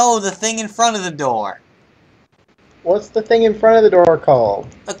 No, the thing in front of the door. What's the thing in front of the door called?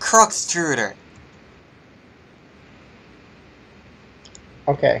 A Cruxtruder.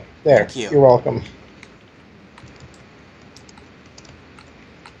 Okay, there. Thank you. You're welcome.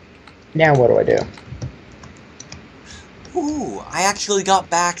 Now what do I do? Ooh, I actually got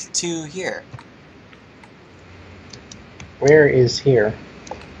back to here. Where is here?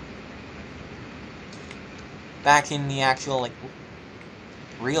 Back in the actual, like,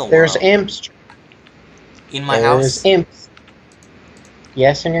 real There's world. imps. In my There's house? imps.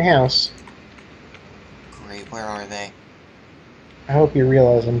 Yes, in your house. Great, where are they? I hope you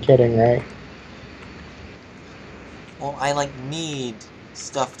realize I'm kidding, right? Well, I, like, need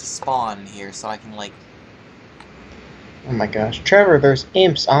stuff to spawn here so I can, like... Oh my gosh. Trevor, there's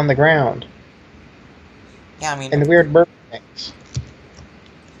imps on the ground. Yeah, I mean... And weird bird things.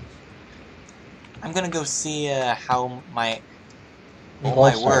 I'm gonna go see, how my... Oh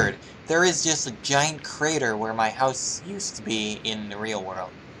my Also, word. There is just a giant crater where my house used to be in the real world.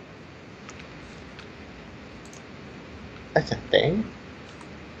 that's a thing?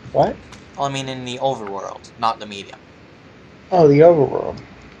 What? Well, I mean in the overworld, not the medium. Oh, the overworld.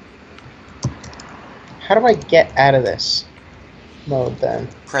 How do I get out of this mode then?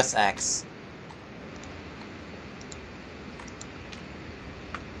 Press X.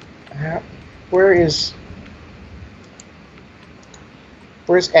 Where is...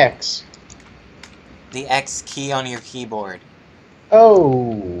 Where's X? The X key on your keyboard.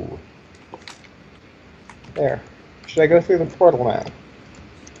 Oh! There. Should I go through the portal now?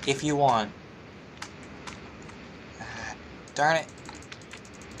 If you want. Darn it.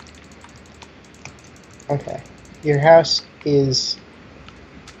 Okay. Your house is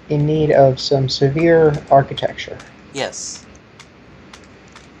in need of some severe architecture. Yes.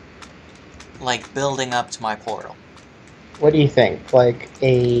 Like building up to my portal. What do you think? Like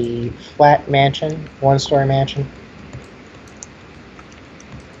a flat mansion? One-story mansion?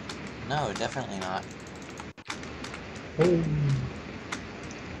 No, definitely not. Ooh.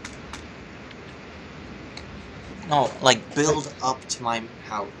 No, like build up to my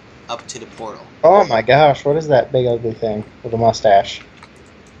house. Up to the portal. Oh my gosh, what is that big ugly thing with a mustache?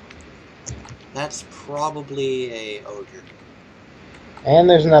 That's probably a ogre. And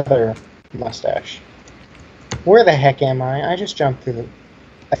there's another mustache. Where the heck am I? I just jumped through the...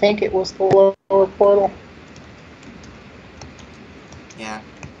 I think it was the lower portal. Yeah.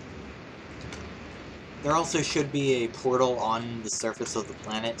 There also should be a portal on the surface of the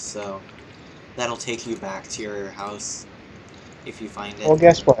planet, so that'll take you back to your house if you find it. Well,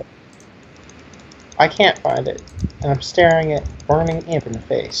 guess what? I can't find it, and I'm staring at burning imp in the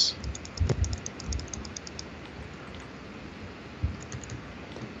face.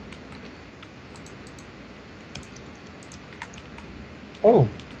 Oh,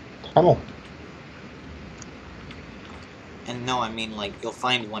 tunnel. And no, I mean, like, you'll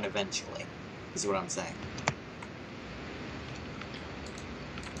find one eventually, is what I'm saying.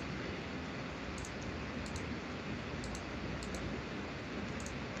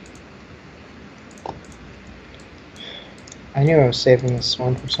 I knew I was saving this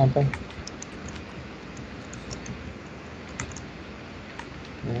one for something.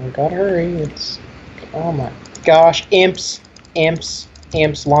 I gotta hurry, it's... Oh my gosh, imps! Imps!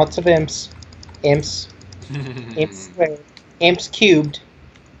 Imps, lots of imps. Imps. Imps squared. Imps cubed.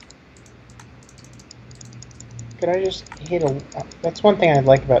 Could I just hit a... That's one thing I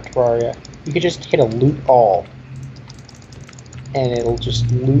like about Terraria. You could just hit a loot all. And it'll just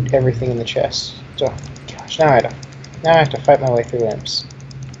loot everything in the chest. So, gosh, now I have to fight my way through imps.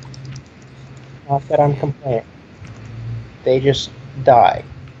 Not that I'm complaining. They just die.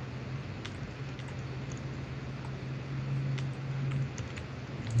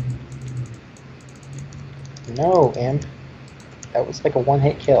 No, imp. That was like a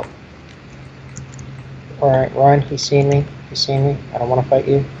one-hit kill. Alright, run. He's seen me. He's seen me. I don't want to fight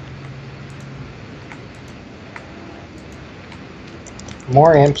you.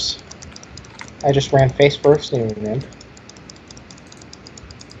 More imps. I just ran face first into an imp.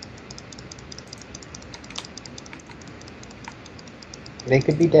 They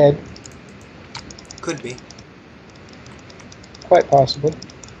could be dead. Could be. Quite possibly.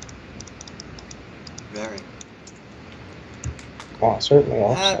 Very. Well, certainly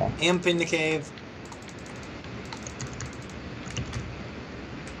also. Imp in the cave.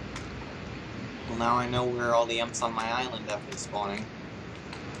 Well, now I know where all the imps on my island have been spawning.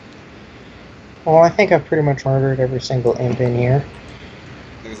 Well, I think I've pretty much murdered every single imp in here.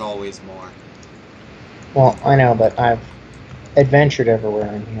 There's always more. Well, I know, but I've adventured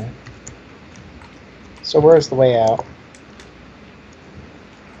everywhere in here. So where's the way out?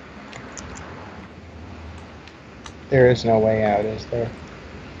 There is no way out, is there?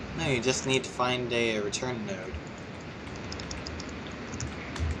 No, you just need to find a return node.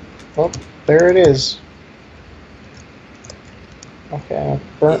 Well, there it is. Okay, I've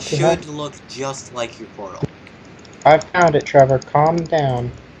It burnt should look just like your portal. I found it, Trevor. Calm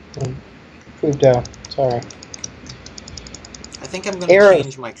down. Fudo, sorry. I think I'm gonna Arrows.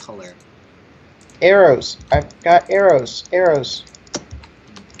 change my color. Arrows. I've got arrows. Arrows.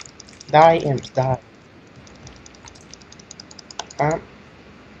 Die, imps, die. I'm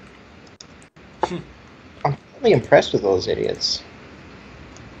really impressed with those idiots.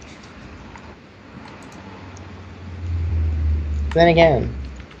 Then again,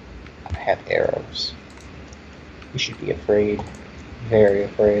 I have arrows. You should be afraid. Very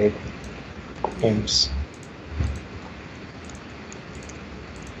afraid. Imps.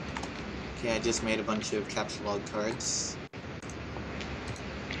 Okay, I just made a bunch of capture log cards.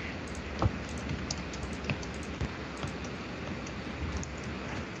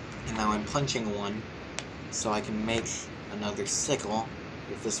 And now I'm punching one, so I can make another sickle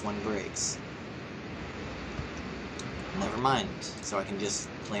if this one breaks. Never mind, so I can just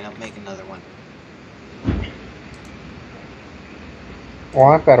plain up make another one. Well,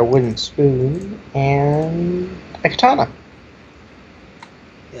 I've got a wooden spoon and a katana.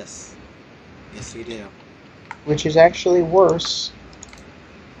 Yes. Yes, you do. Which is actually worse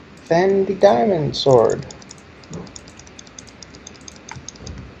than the diamond sword.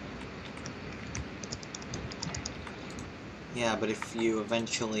 Yeah, but if you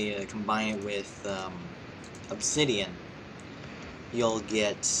eventually combine it with obsidian, you'll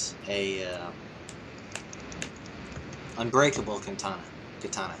get a unbreakable katana.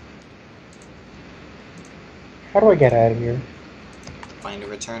 How do I get out of here? Find a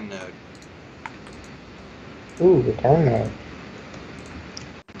return node. Ooh, return node.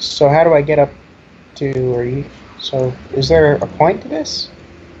 So how do I get up to where you... So, is there a point to this?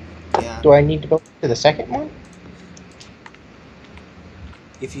 Yeah. Do I need to go to the second one?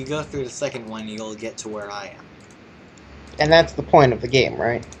 If you go through the second one, you'll get to where I am. And that's the point of the game,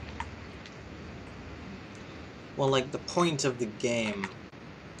 right? Well, like, the point of the game...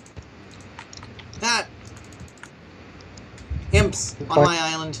 That! Imps on my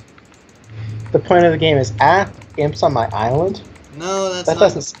island! The point of the game is, imps on my island? No, that's That not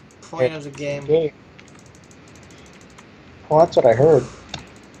doesn't the point of the game. Well, that's what I heard.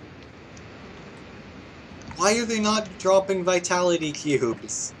 Why are they not dropping vitality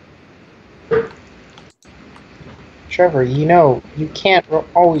cubes? Trevor, you know, you can't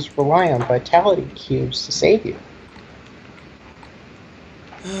always rely on vitality cubes to save you.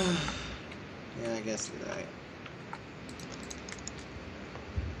 Yeah, I guess you're right.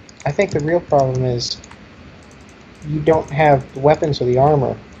 I think the real problem is you don't have the weapons or the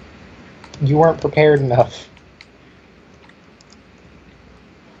armor. You weren't prepared enough.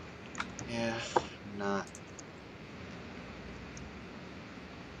 Yeah, I'm not.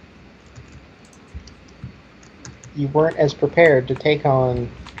 You weren't as prepared to take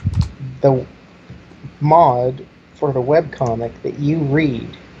on the mod for the webcomic that you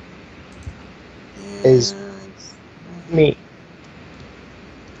read as me.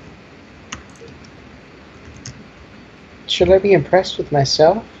 Should I be impressed with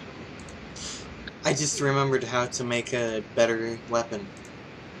myself? I just remembered how to make a better weapon.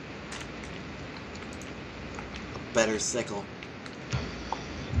 A better sickle.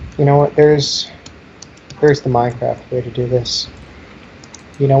 You know what, there's the Minecraft way to do this.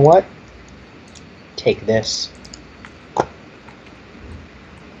 You know what? Take this.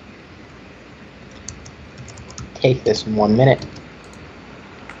 Take this in 1 minute.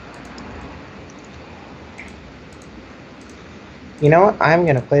 You know what? I'm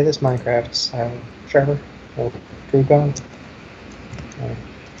gonna play this Minecraft style. Trevor, or Drugon.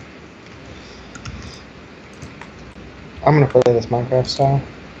 I'm gonna play this Minecraft style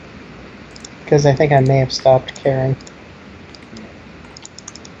because I think I may have stopped caring.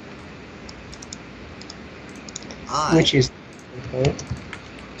 Which is okay.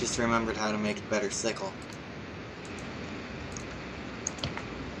 Just remembered how to make a better sickle.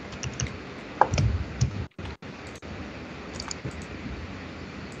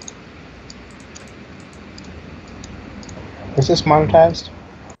 Is this monetized?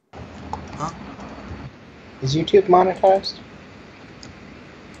 Huh? Is YouTube monetized?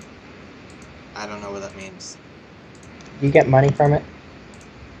 I don't know what that means. Do you get money from it?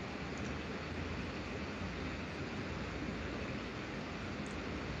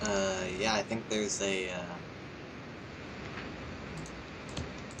 think there's a,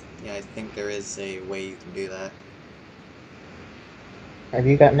 yeah, I think there is a way you can do that. Have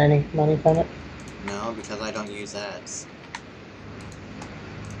you gotten any money from it? No, because I don't use ads.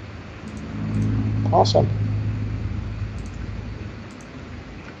 Awesome.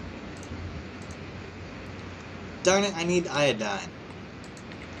 Darn it, I need iodine.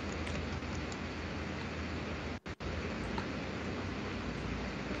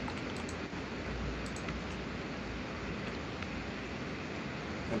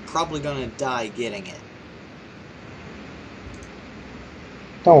 I'm probably gonna die getting it.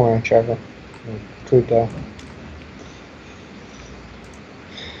 Don't worry, Trevor. Pluto.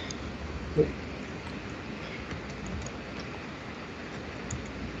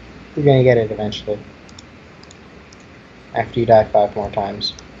 You're gonna get it eventually. After you die 5 more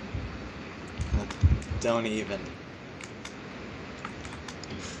times. Don't even.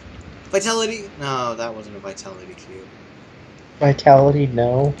 Vitality? No, that wasn't a vitality cube. Vitality,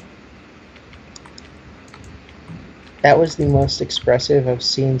 no. That was the most expressive I've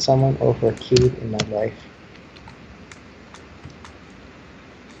seen someone over a cube in my life.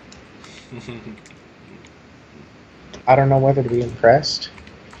 I don't know whether to be impressed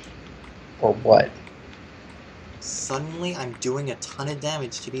or what. Suddenly, I'm doing a ton of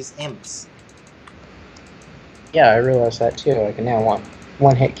damage to these imps. Yeah, I realized that too. I can now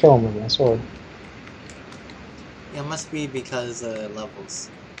one hit kill him with my sword. Yeah, it must be because, levels.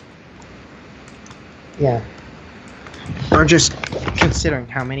 Yeah. Or just considering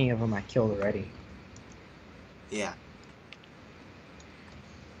how many of them I killed already. Yeah.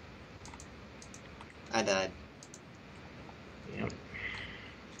 I died. Yeah.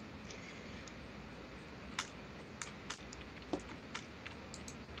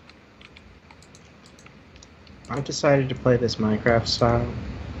 I've decided to play this Minecraft style.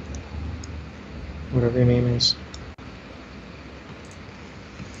 Whatever your name is.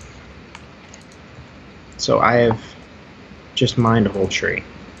 So I have just mined a whole tree.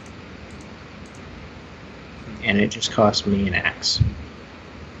 And it just cost me an axe.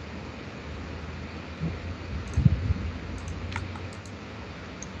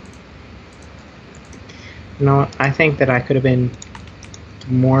 You know, I think that I could have been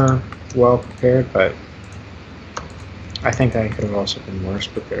more well prepared, but I think I could have also been worse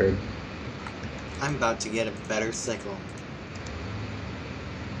prepared. I'm about to get a better sickle.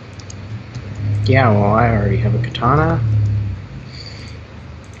 Yeah, well, I already have a katana.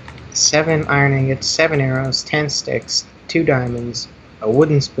 7 iron ingots, 7 arrows, 10 sticks, 2 diamonds, a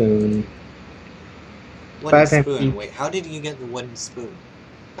wooden spoon. Wooden 5 spoon. empty. Wait, how did you get the wooden spoon?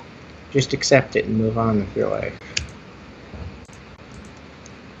 Just accept it and move on with your life.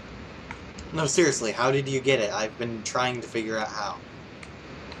 No, seriously, how did you get it? I've been trying to figure out how.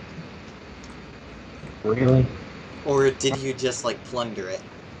 Really? Or did you just, like, plunder it?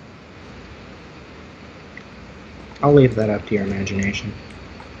 I'll leave that up to your imagination.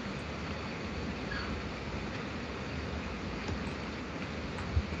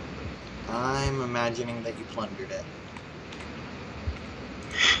 I'm imagining that you plundered it.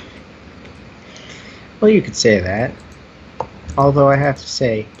 Well, you could say that. Although I have to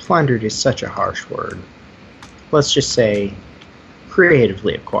say, plundered is such a harsh word. Let's just say,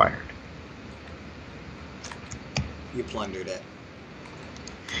 creatively acquired. You plundered it.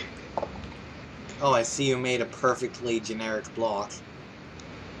 Oh, I see you made a perfectly generic block.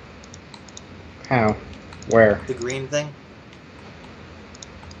 How? Where? The green thing?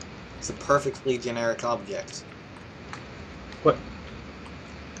 It's a perfectly generic object.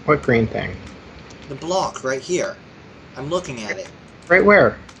 What green thing? The block, right here. I'm looking at it. Right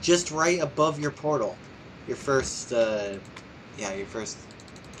where? Just right above your portal. Your first, yeah, your first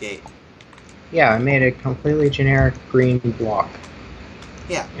gate. Yeah, I made a completely generic green block.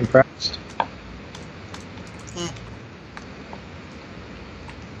 Yeah. Impressed? Eh.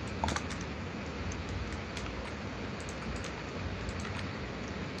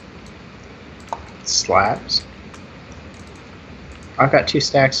 Slabs? I've got 2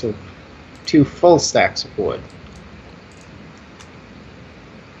 full stacks of wood.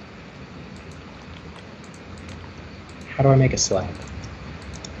 How do I make a slab?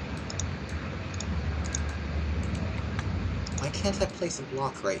 Why can't I place a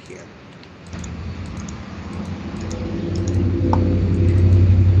block right here?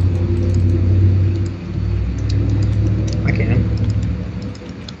 I can.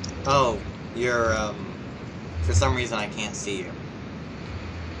 Oh, you're, for some reason I can't see you.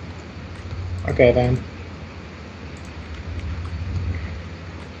 Okay then.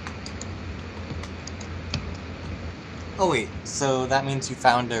 Oh wait, so that means you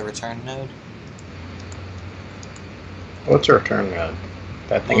found a return node? What's a return gun?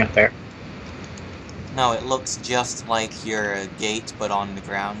 That thing Look, up there? no, it looks just like your gate, but on the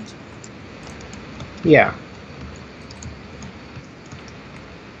ground. Yeah.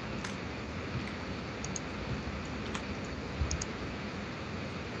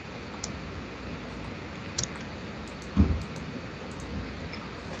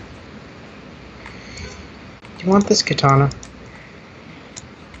 Do you want this katana?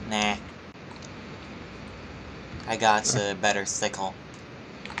 Nah. I got a better sickle.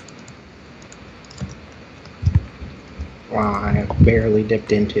 Wow, I have barely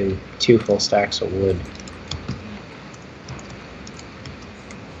dipped into 2 full stacks of wood.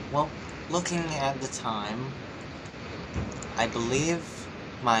 Well, looking at the time, I believe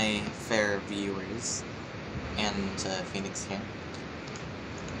my fair viewers and Phoenix here,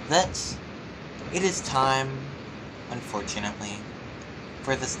 that it is time, unfortunately,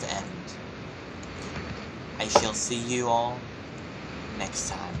 for this to end. I shall see you all next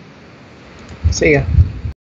time. See ya.